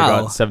year before I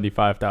wow. got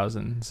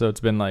 75,000. So it's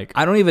been like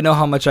I don't even know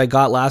how much I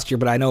got last year,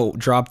 but I know it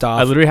dropped off.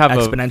 I literally have a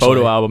exponentially.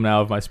 photo album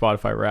now of my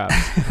Spotify rap.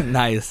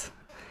 Nice.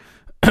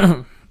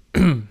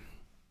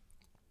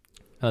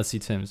 Let's see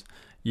Tim's.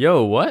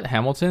 Yo, what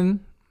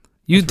Hamilton?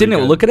 You That's pretty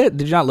didn't good. look at it?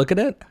 Did you not look at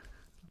it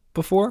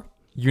before?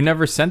 You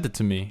never sent it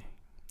to me.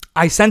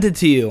 I sent it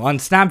to you on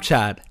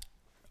Snapchat.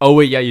 Oh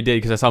wait, yeah, you did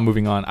because I saw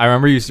Moving On. I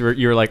remember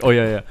you were like, oh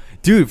yeah,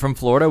 dude, From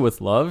Florida with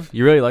Love.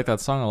 You really like that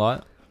song a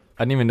lot.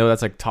 I didn't even know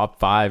that's like top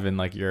 5 in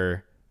like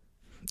your.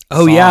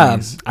 Oh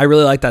songs. yeah, I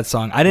really like that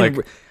song. I didn't.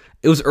 Like-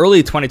 It was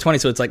early 2020,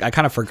 so it's like I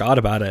kind of forgot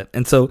about it,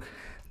 and so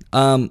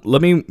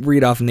Let me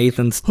read off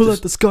Nathan's. Who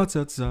let the Scots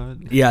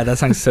outside? Yeah, that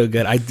song's so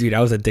good. I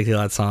was addicted to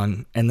that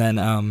song. And then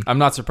I'm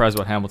not surprised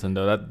about Hamilton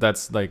though.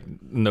 That's like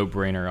no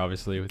brainer,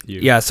 obviously, with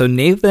you. yeah. So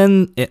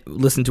Nathan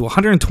listened to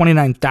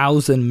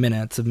 129,000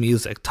 minutes of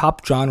music.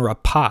 Top genre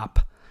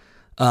pop.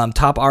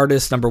 Top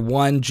artist number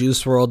 1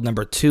 Juice WRLD,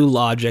 number 2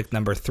 Logic,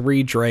 number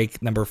 3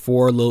 Drake, number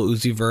 4 Lil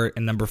Uzi Vert,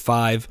 and number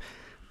 5,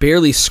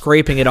 barely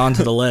scraping it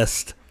onto the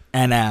list,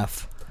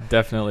 NF.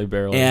 Definitely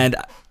barely. And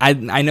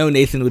I know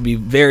Nathan would be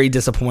very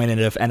disappointed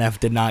if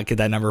NF did not get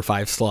that number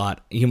 5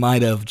 slot. He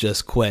might have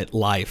just quit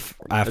life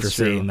after That's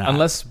true. seeing that.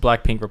 Unless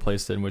Blackpink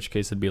replaced it, in which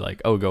case it'd be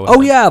like, oh, go ahead. Oh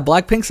yeah,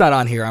 Blackpink's not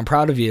on here. I'm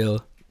proud of you.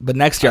 But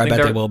next year I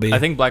bet they will be. I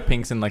think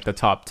Blackpink's in like the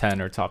top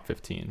 10 or top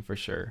 15 for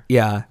sure.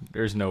 Yeah.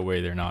 There's no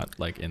way they're not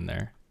like in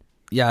there.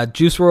 Yeah,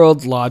 Juice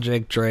WRLD,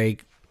 Logic,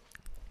 Drake,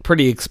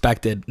 pretty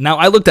expected. Now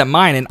I looked at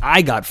mine and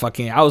I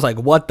was like,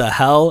 what the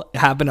hell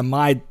happened to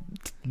my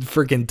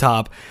freaking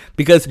top?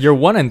 Because your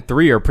 1 and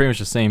 3 are pretty much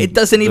the same. it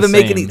doesn't even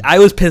make any. I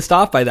was pissed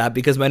off by that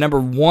because my number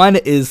 1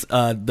 is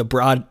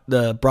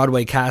the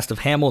Broadway cast of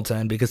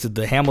Hamilton because of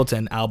the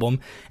Hamilton album,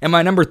 and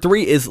my number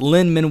 3 is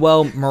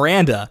Lin-Manuel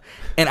Miranda,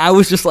 and I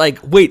was just like,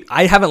 wait,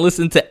 I haven't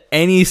listened to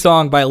any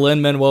song by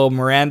Lin-Manuel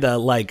Miranda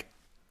like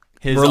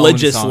His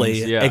religiously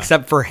songs, yeah.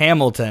 except for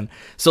Hamilton.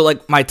 So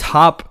like my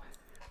top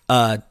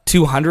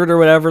 200 or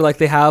whatever, like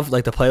they have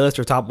like the playlist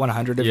or top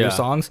 100 of your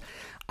songs,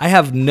 I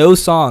have no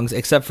songs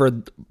except for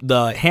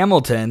the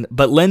Hamilton,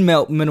 but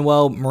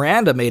Lin-Manuel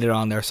Miranda made it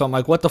on there. So I'm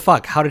like, what the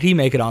fuck? How did he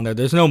make it on there?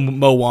 There's no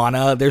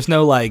Moana. There's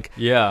no like...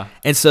 Yeah.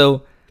 And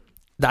so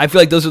I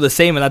feel like those are the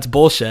same and that's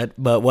bullshit,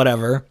 but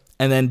whatever.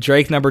 And then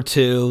Drake number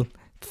 2,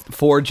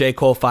 4 J.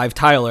 Cole, 5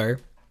 Tyler.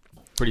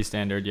 Pretty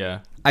standard, yeah.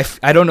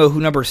 I don't know who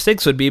number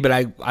 6 would be, but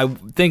I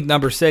think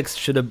number 6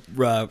 should have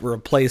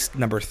replaced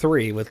number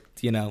 3 with,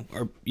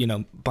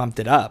 bumped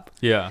it up.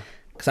 Yeah.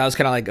 Because I was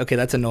kind of like, okay,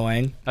 that's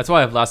annoying. That's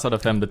why I've last out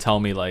of them to tell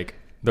me like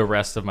the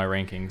rest of my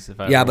rankings. If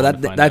I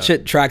but that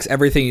shit tracks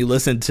everything you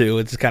listen to.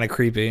 It's kind of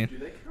creepy.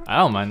 I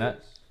don't mind that.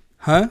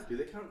 Huh? Do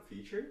they count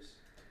features?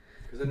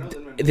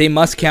 They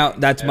must count.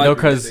 That's my No,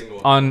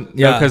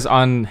 because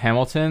on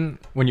Hamilton,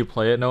 when you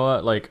play it, Noah,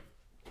 like,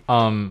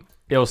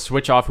 it'll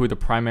switch off who the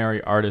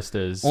primary artist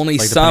is. Only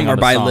like, some are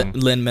by song.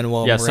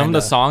 Lin-Manuel Yeah, Miranda. some of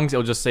the songs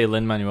it'll just say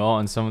Lin-Manuel,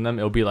 and some of them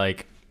it'll be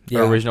like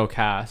original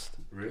cast.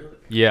 Really?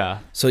 Yeah.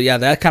 So yeah,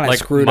 that kind of Like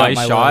screwed my up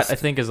my shot, list. I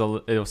think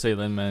it'll say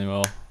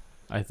Lin-Manuel,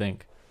 I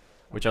think,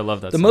 which I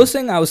love that. The song. most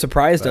thing I was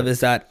surprised of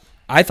is that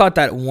I thought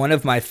that one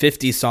of my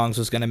 50s songs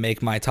was going to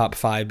make my top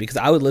 5 because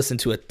I would listen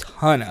to a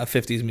ton of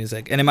 50s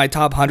music. And in my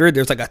top 100,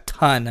 there's like a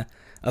ton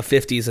of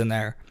 50s in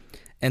there.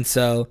 And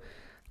so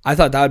I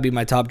thought that would be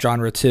my top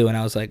genre too. And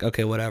I was like,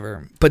 okay,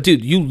 whatever. But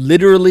dude, you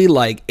literally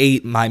like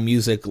ate my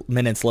music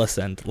minutes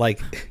listened. Like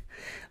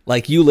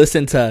you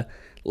listened to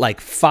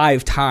like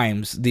 5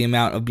 times the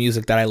amount of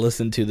music that I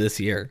listened to this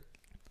year.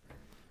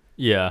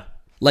 Yeah.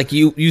 Like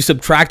you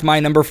subtract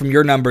my number from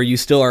your number, you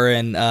still are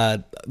in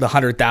the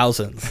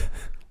 100,000s.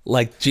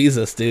 Like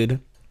Jesus, dude.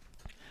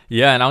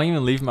 Yeah, and I don't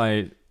even leave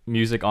my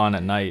music on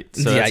at night,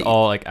 so it's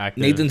all like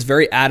active. Nathan's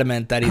very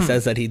adamant that he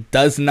says that he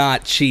does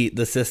not cheat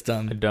the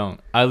system. I don't.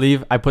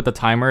 I put the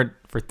timer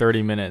for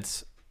 30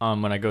 minutes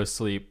when I go to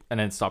sleep, and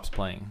then it stops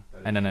playing,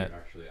 and then it.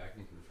 Actually, I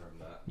can confirm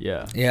that.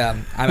 Yeah.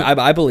 Yeah,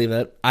 I believe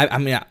it. I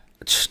mean,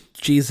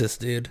 Jesus,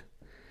 dude,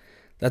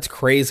 that's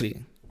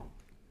crazy.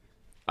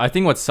 I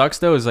think what sucks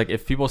though is like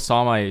if people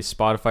saw my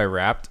Spotify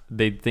Wrapped,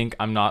 they'd think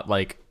I'm not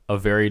like a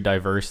very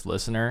diverse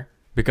listener.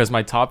 Because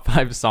my top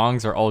 5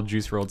 songs are all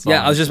Juice WRLD songs.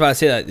 Yeah, I was just about to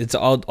say that. It's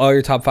all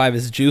your top 5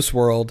 is Juice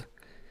WRLD.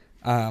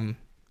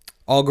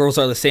 All Girls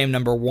Are the Same,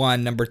 number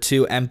 1. Number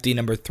 2, Empty.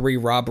 Number 3,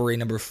 Robbery.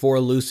 Number 4,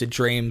 Lucid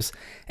Dreams.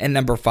 And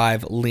number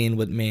 5, Lean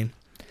With Me.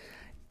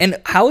 And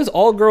how is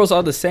All Girls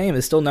Are the Same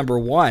is still number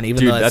 1,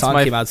 even though that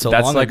song came out so long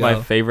ago. That's like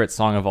my favorite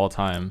song of all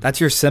time. That's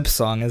your simp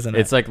song, isn't it?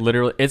 It's like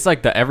literally, it's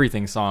like the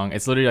everything song.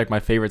 It's literally like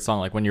my favorite song.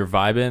 Like when you're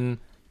vibing,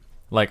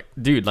 like,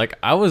 dude, like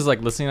I was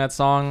like listening to that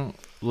song,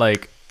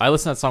 like, I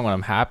listen to that song when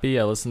I'm happy.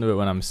 I listen to it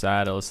when I'm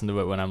sad. I listen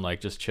to it when I'm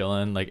like just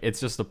chilling. Like it's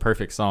just the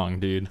perfect song,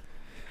 dude.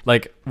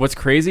 Like what's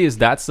crazy is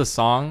that's the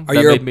song that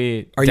made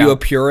me. Are you a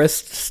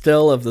purist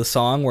still of the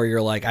song where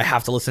you're like, I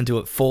have to listen to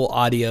it full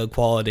audio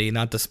quality,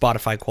 not the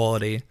Spotify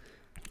quality?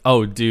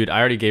 Oh, dude, I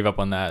already gave up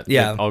on that.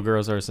 Yeah, like, All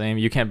Girls Are the Same.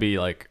 You can't be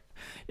like,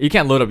 you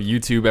can't load up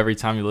YouTube every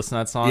time you listen to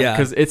that song. Yeah,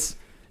 because it's.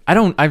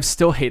 I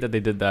still hate that they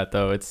did that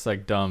though. It's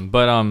like dumb,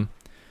 but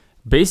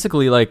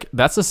basically, like,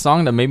 that's the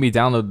song that made me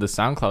download the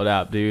SoundCloud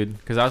app, dude.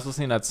 Because I was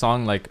listening to that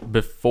song, like,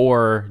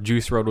 before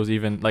Juice WRLD was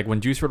even... Like,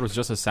 when Juice WRLD was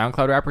just a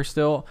SoundCloud rapper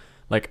still,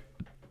 like,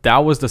 that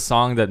was the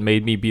song that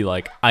made me be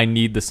like, I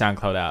need the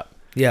SoundCloud app.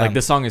 Yeah. Like,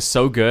 this song is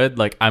so good,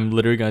 like, I'm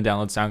literally going to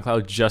download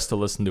SoundCloud just to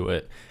listen to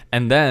it.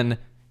 And then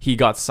he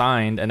got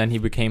signed, and then he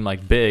became,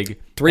 like, big.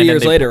 3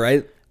 years later,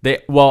 right?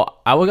 Well,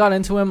 I got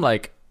into him,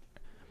 like,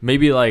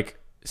 maybe, like,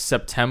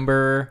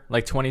 September,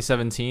 like,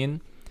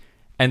 2017.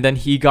 And then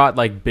he got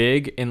like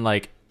big in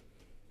like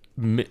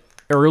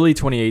early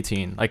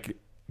 2018. Like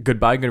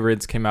Goodbye Good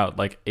Riddance came out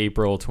like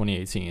April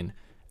 2018.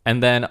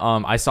 And then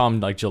I saw him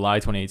like July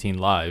 2018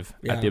 live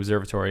Yeah. at the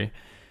Observatory.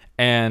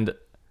 And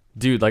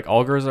dude, like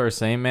All Girls Are the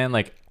Same, man.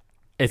 Like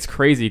it's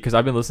crazy because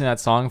I've been listening to that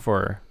song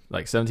for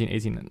like 17,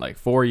 18, like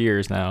 4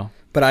 years now.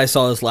 But I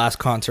saw his last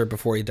concert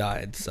before he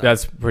died. So.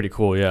 That's pretty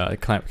cool. Yeah.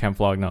 Camp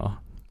Flogno.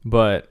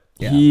 But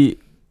Yeah. he,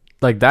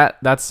 like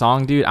that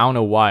song, dude, I don't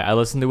know why. I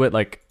listened to it,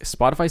 like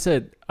Spotify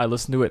said I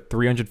listened to it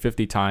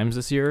 350 times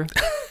this year.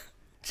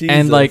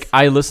 And like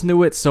I listen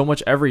to it so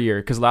much every year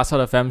because Last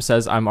Out FM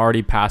says I'm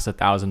already past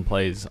 1,000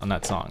 plays on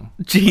that song.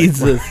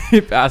 Jesus.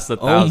 Like, past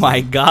 1,000. Oh my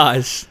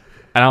gosh.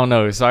 I don't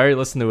know. So I already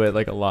listen to it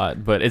like a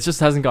lot, but it just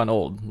hasn't gotten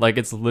old. Like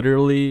it's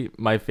literally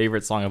my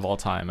favorite song of all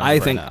time. I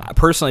think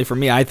personally for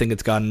me, I think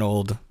it's gotten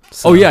old.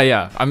 So. Oh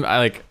yeah.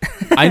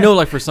 I know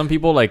like for some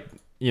people like,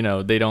 you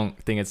know, they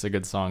don't think it's a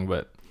good song,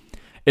 but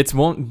it's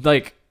won't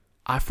like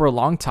for a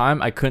long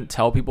time I couldn't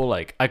tell people,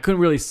 like I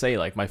couldn't really say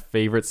like my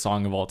favorite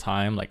song of all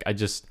time. Like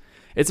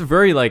it's a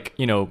very like,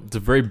 you know, it's a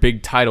very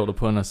big title to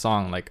put in a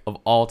song like of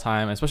all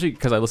time, especially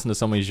because I listen to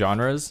so many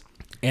genres.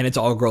 And it's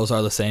All Girls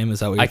Are the Same. Is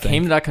that what you think? I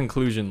came to that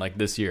conclusion like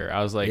this year.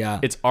 I was like, Yeah.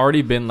 It's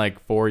already been like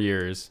 4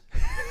 years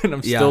and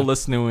I'm still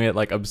listening to it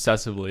like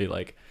obsessively.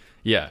 Like,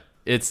 yeah,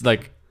 it's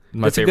like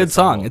my It's a favorite good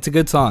song. It's a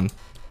good song.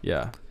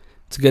 Yeah.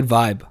 It's a good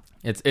vibe.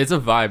 It's a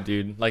vibe,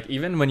 dude. Like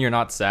even when you're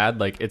not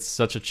sad, like it's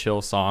such a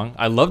chill song.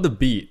 I love the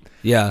beat.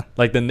 Yeah.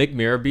 Like the Nick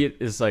Mira beat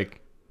is like,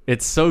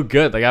 it's so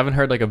good. Like I haven't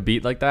heard like a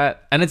beat like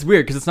that. And it's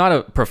weird because it's not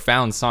a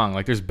profound song.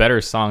 Like there's better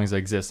songs that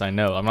exist. I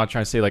know. I'm not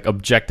trying to say like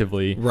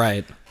objectively.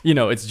 Right. You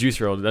know, it's Juice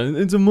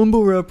WRLD. It's a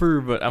mumble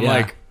rapper, but I'm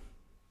like,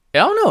 I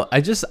don't know. I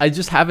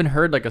just haven't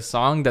heard like a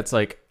song that's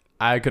like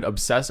I could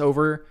obsess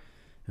over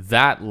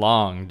that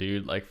long,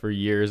 dude. Like for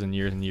years and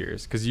years and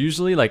years. Because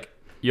usually like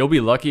you'll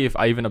be lucky if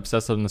I even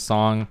obsess on the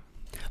song.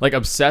 Like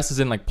obsess is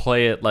in like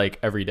play it like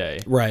every day.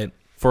 Right.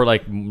 For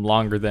like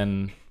longer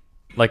than,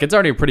 like it's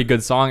already a pretty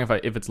good song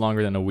if it's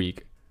longer than a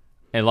week.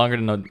 And longer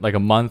than like a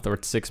month or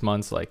 6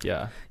 months, like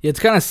yeah. It's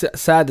kind of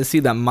sad to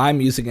see that my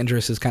music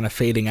interest is kind of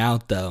fading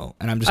out, though,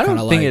 and I'm just kind of like.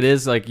 I don't think it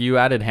is. Like you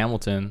added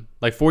Hamilton,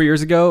 like 4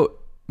 years ago,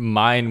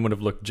 mine would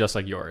have looked just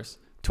like yours.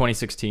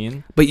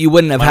 2016. But you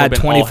wouldn't have Mine had would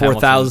have been all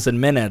 24,000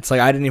 minutes. Like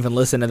I didn't even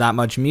listen to that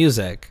much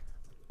music.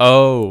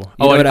 Oh,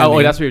 know what I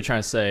mean? that's what you're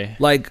trying to say.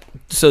 Like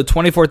so,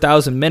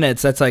 24,000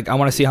 minutes. That's like I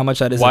want to see how much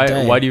that is a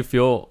day. Why do you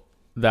feel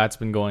that's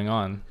been going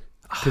on?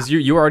 Because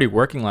you were already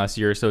working last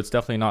year, so it's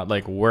definitely not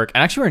like work.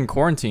 And actually, we're in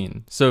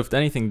quarantine, so if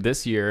anything,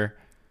 this year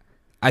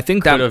I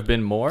think could that have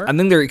been more. I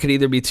think there could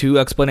either be two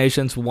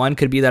explanations. One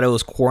could be that it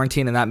was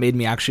quarantine and that made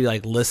me actually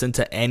like listen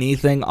to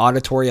anything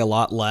auditory a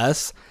lot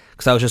less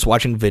because I was just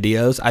watching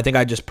videos. I think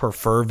I just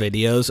prefer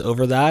videos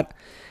over that.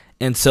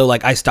 And so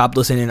like I stopped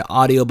listening to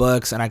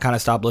audiobooks and I kind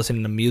of stopped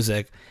listening to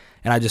music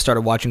and I just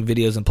started watching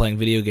videos and playing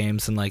video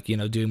games and like, you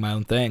know, doing my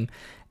own thing.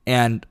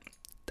 And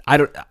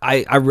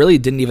I really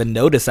didn't even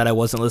notice that I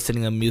wasn't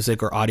listening to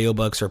music or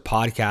audiobooks or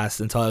podcasts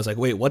until I was like,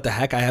 wait, what the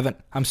heck?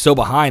 I'm so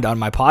behind on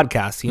my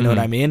podcast. You know what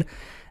I mean?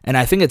 And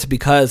I think it's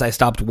because I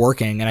stopped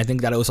working. And I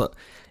think that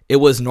it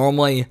was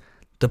normally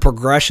the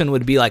progression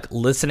would be like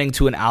listening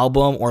to an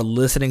album or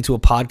listening to a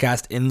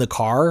podcast in the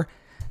car,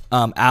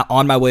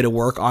 on my way to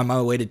work, on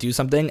my way to do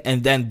something.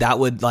 And then that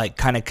would like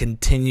kind of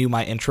continue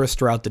my interest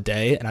throughout the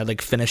day. And I'd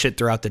like finish it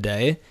throughout the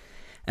day.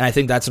 And I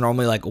think that's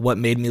normally like what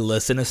made me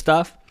listen to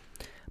stuff.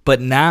 But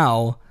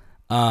now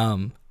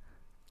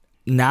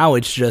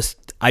it's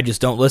just, I just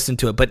don't listen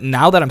to it. But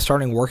now that I'm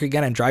starting work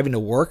again and driving to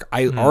work,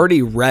 I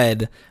already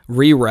reread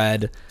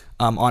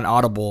on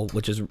Audible,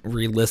 which is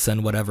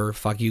re-listen, whatever,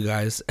 fuck you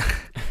guys,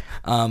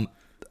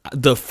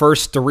 the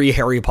first 3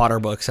 Harry Potter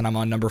books, and I'm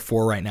on number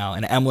 4 right now.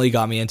 And Emily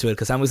got me into it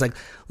because Emily's like,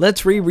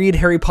 let's reread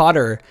Harry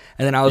Potter.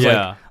 And then I was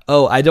like,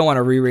 oh, I don't want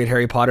to reread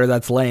Harry Potter.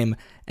 That's lame.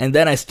 And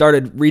then I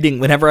started reading,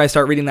 whenever I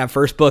start reading that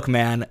first book,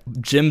 man,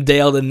 Jim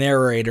Dale, the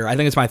narrator, I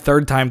think it's my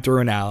 3rd time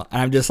through now. And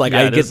I'm just like,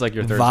 I get like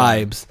your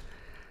vibes.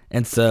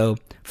 And so,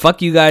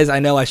 fuck you guys. I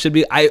know I should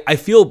be, I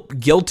feel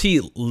guilty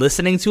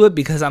listening to it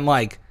because I'm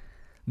like,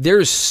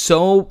 there's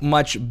so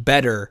much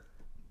better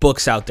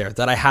books out there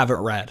that I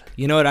haven't read.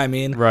 You know what I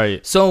mean?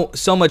 Right. So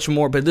much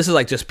more, but this is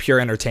like just pure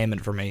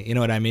entertainment for me. You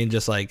know what I mean?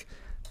 Just like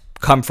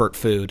comfort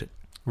food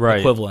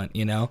equivalent,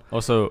 you know?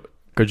 Also,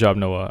 good job,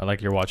 Noah. I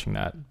like you're watching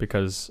that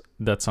because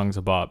that song's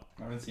a bop.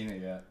 I haven't seen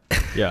it yet.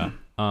 Yeah.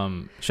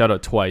 Shout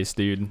out Twice,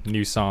 dude.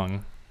 New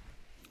song.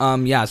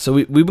 Yeah, so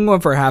we've been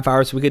going for a half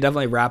hour, so we could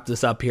definitely wrap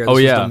this up here. This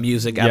is the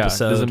music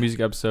episode. This is a music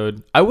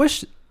episode. I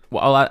wish,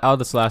 well, I'll add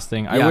this last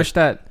thing. I wish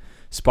that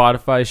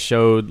Spotify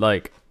showed,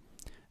 like,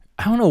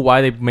 I don't know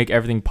why they make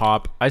everything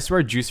pop. I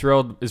swear Juice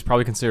WRLD is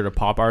probably considered a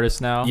pop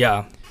artist now.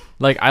 Yeah.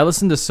 Like, I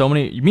listen to so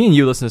many, me and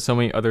you listen to so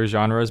many other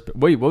genres. But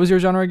wait, what was your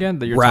genre again?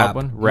 Your rap. Top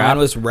one? Rap? Mine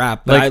was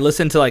rap. But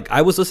like,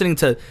 I was listening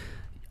to,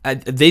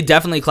 they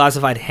definitely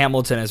classified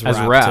Hamilton as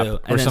rap too.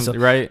 Or something,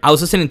 right? I was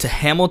listening to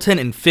Hamilton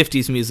and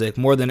 50s music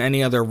more than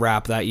any other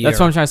rap that year. That's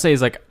what I'm trying to say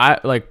is like, I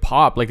like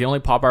pop, like the only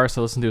pop artist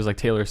I listen to is like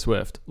Taylor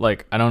Swift.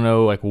 Like, I don't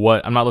know like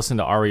what, I'm not listening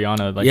to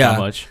Ariana like that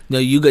much. No,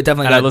 you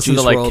definitely and got I listen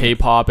Juice to like WRLD.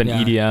 K-pop and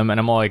EDM and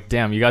I'm all like,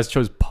 damn, you guys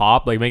chose pop.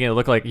 pop, like making it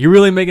look like you're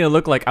really making it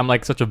look like I'm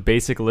like such a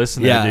basic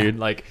listener, dude.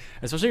 Like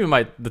especially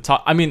with the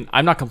top. I mean,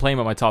 I'm not complaining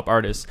about my top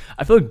artists.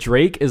 I feel like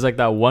Drake is like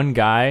that one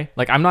guy.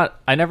 Like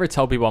I never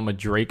tell people I'm a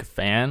Drake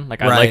fan.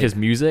 Like I like his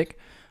music,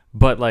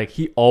 but like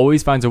he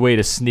always finds a way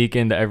to sneak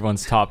into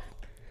everyone's top.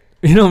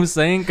 You know what I'm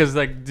saying? Because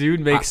like,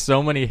 dude makes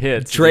so many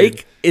hits.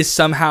 Drake is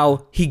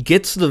somehow, he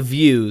gets the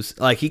views.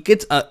 Like he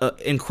gets an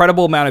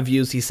incredible amount of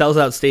views. He sells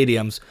out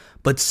stadiums.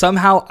 But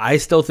somehow I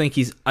still think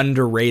he's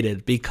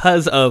underrated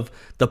because of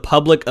the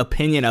public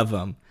opinion of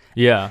him.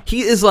 Yeah.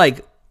 He is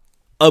like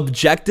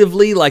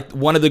objectively like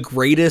one of the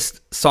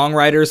greatest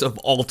songwriters of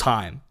all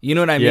time. You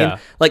know what I mean?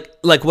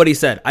 Like what he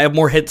said, I have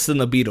more hits than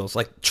the Beatles.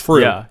 Like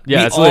true. Yeah.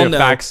 It's like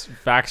a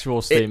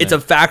factual statement. It's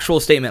a factual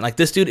statement. Like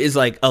this dude is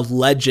like a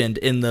legend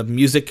in the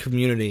music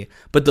community,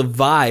 but the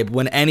vibe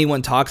when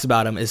anyone talks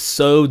about him is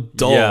so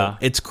dull. Yeah.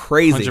 It's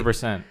crazy.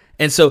 100%.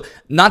 And so he's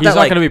not like,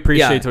 going to be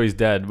appreciated till he's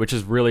dead, which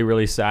is really,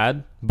 really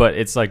sad. But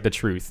it's like the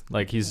truth.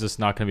 Like he's just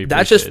not going to be appreciated.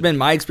 That's just been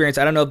my experience.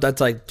 I don't know if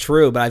that's like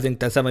true, but I think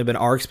that's definitely been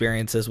our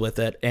experiences with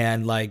it.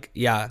 And like,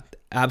 yeah,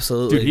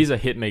 absolutely. Dude, he's a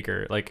hit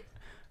maker. Like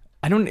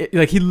I don't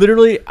like he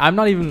literally. I'm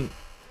not even.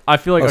 I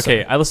feel like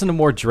okay. I listen to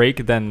more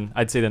Drake than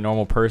I'd say the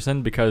normal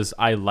person because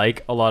I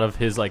like a lot of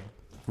his like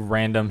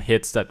random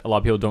hits that a lot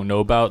of people don't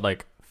know about.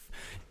 Like,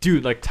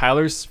 dude, like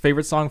Tyler's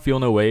favorite song, "Feel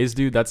No Ways,"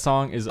 dude. That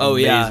song is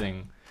amazing.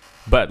 Yeah.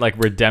 But like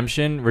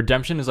Redemption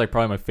is like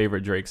probably my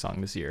favorite Drake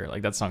song this year.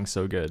 Like that song's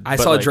so good. I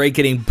saw Drake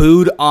getting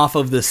booed off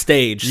of the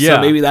stage, so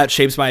maybe that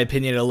shapes my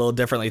opinion a little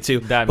differently too.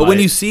 When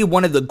you see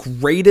one of the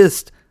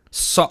greatest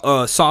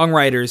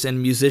songwriters and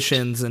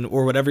musicians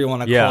or whatever you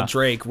want to call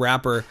Drake,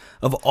 rapper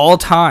of all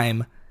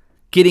time,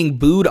 getting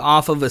booed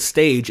off of a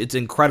stage, it's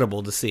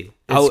incredible to see.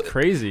 It's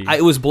crazy.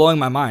 It was blowing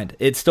my mind.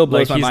 It still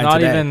blows my mind today.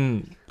 He's not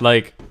even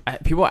like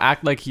people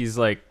act like he's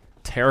like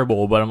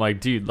terrible, but I'm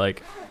like, dude,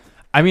 like.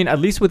 I mean, at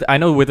least I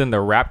know within the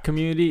rap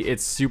community,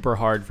 it's super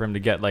hard for him to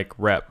get like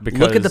rep because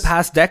look at the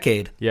past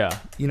decade. Yeah.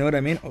 You know what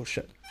I mean? Oh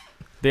shit.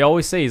 They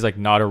always say he's like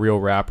not a real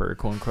rapper,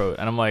 quote unquote.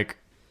 And I'm like,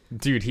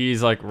 dude,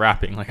 he's like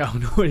rapping. Like I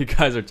don't know what you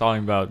guys are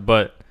talking about,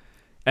 but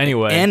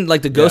anyway. And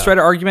like the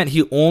ghostwriter argument,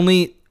 he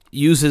only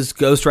uses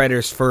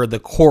ghostwriters for the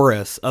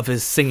chorus of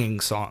his singing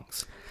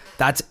songs.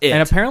 That's it.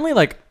 And apparently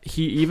like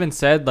he even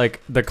said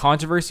like the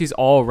controversies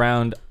all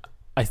around,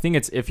 I think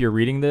it's If You're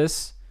Reading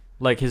This,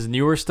 like his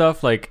newer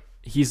stuff, like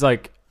he's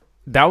like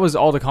that was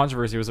all the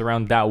controversy was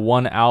around that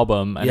one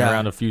album and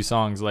around a few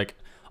songs. Like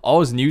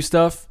all his new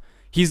stuff,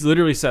 he's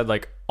literally said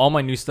like all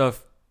my new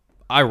stuff,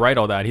 I write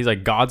all that. He's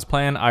like God's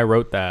Plan, I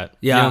wrote that.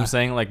 You know what I'm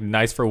saying? Like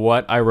Nice for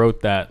What, I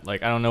wrote that.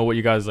 Like I don't know what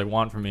you guys like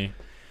want from me.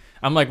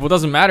 I'm like, well, it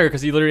doesn't matter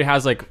because he literally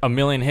has like a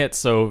million hits.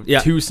 So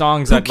 2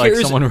 songs that like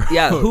someone wrote.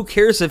 Yeah, who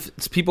cares if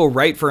it's people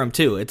write for him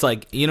too? It's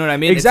like, you know what I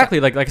mean? Exactly.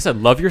 Like I said,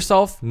 Love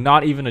Yourself,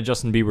 not even a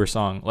Justin Bieber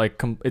song. Like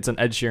it's an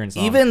Ed Sheeran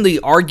song. Even the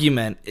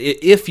argument,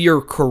 if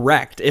you're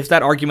correct, if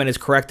that argument is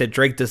correct that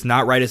Drake does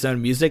not write his own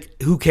music,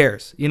 who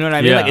cares? You know what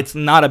I mean? Like it's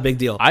not a big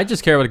deal. I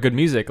just care about good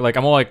music. Like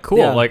I'm all like, cool.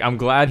 Yeah. Like I'm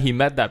glad he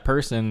met that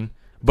person.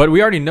 But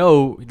we already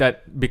know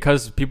that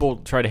because people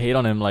try to hate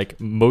on him, like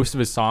most of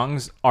his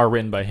songs are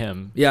written by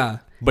him. Yeah.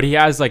 But he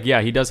has like,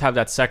 he does have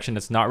that section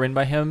that's not written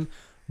by him.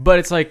 But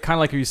it's like kind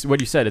of like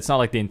what you said. It's not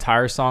like the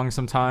entire song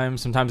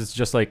sometimes. Sometimes it's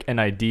just like an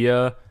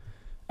idea.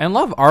 And a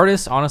lot of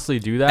artists honestly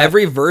do that.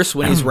 Every verse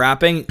when he's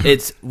rapping,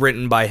 it's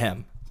written by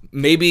him.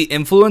 Maybe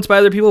influenced by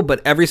other people,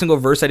 but every single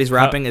verse that he's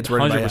rapping, it's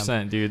written by him.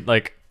 100%, dude.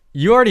 Like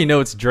you already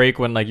know it's Drake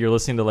when like you're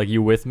listening to like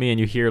You With Me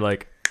and you hear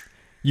like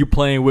you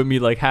playing with me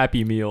like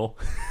Happy Meal.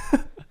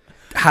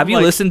 Have you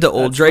listened to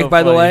old Drake,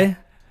 by the way?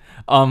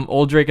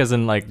 Old Drake as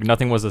in like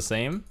Nothing Was the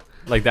Same?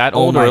 Like that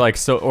old or like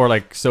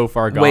so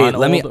far gone? Wait,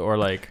 let me or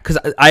like because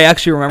I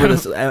actually remember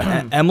this.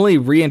 Emily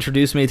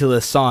reintroduced me to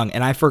this song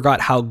and I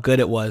forgot how good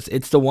it was.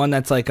 It's the one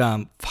that's like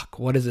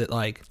what is it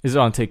like? Is it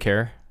on Take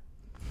Care?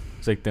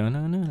 It's like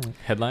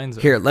headlines.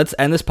 Here, let's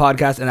end this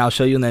podcast and I'll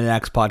show you in the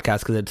next podcast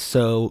because it's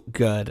so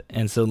good.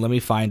 And so let me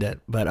find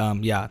it. But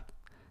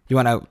you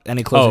want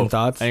any closing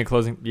thoughts? Any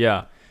closing?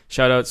 Yeah.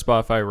 Shout out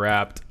Spotify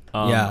Wrapped.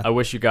 I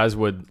wish you guys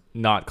would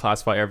not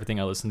classify everything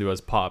I listen to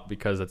as pop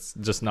because it's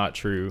just not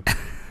true.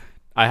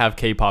 I have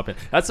K-pop in.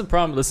 That's the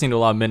problem listening to a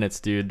lot of minutes,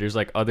 dude. There's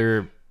like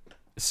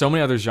so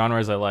many other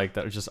genres I like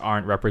that just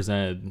aren't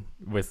represented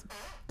with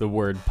the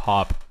word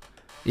pop.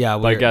 Yeah,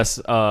 but I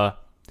guess,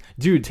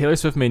 dude, Taylor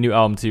Swift made a new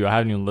album too. I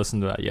haven't even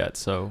listened to that yet.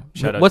 So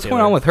shout out. What's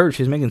going on with her?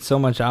 She's making so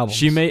much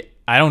albums.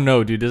 I don't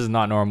know, dude. This is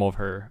not normal of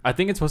her. I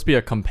think it's supposed to be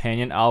a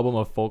companion album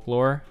of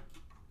Folklore,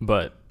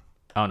 but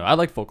I don't know. I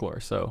like Folklore,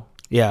 so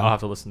I'll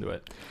have to listen to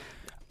it.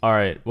 All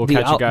right, we'll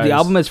catch you guys. The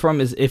album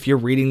is If You're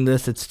Reading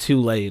This, It's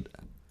Too Late.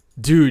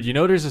 Dude, you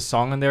know there's a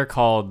song in there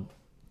called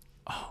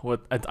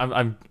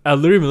I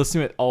literally been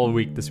listening to it all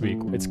week this week.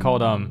 It's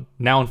called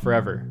Now and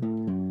Forever.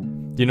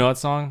 Do you know that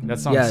song? That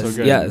song is so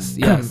good.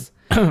 Yes.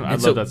 I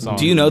love that song.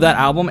 Do you know that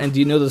album? And do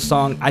you know the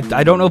song?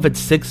 I don't know if it's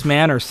Six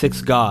Man or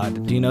Six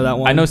God. Do you know that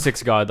one? I know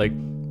Six God. Like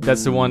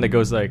that's the one that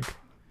goes like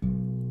I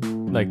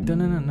don't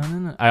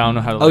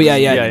know how to. Oh yeah.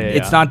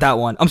 It's not that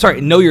one. I'm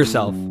sorry. Know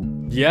Yourself.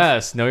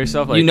 Yes, Know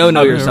Yourself. Like, You know I've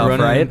been Yourself,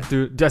 running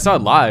right? I saw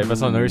it live. I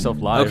saw Know Yourself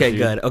live. Okay,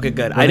 dude.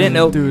 good. I didn't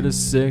know Through the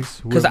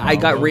six because I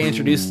got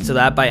reintroduced to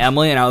that by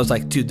Emily, and I was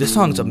like, dude, this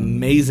song's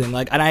amazing.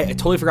 Like, and I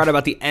totally forgot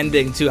about the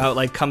ending too, how it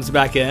like comes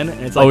back in,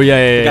 and it's like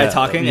the guy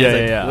talking. Yeah, and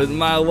it's yeah, like, with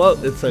my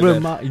love. It's so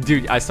good.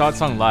 Dude, I saw that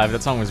song live.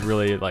 That song was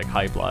really like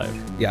hype live.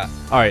 Yeah.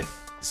 All right,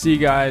 see you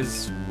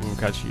guys. We'll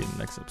catch you in the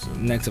next episode.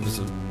 Next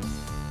episode.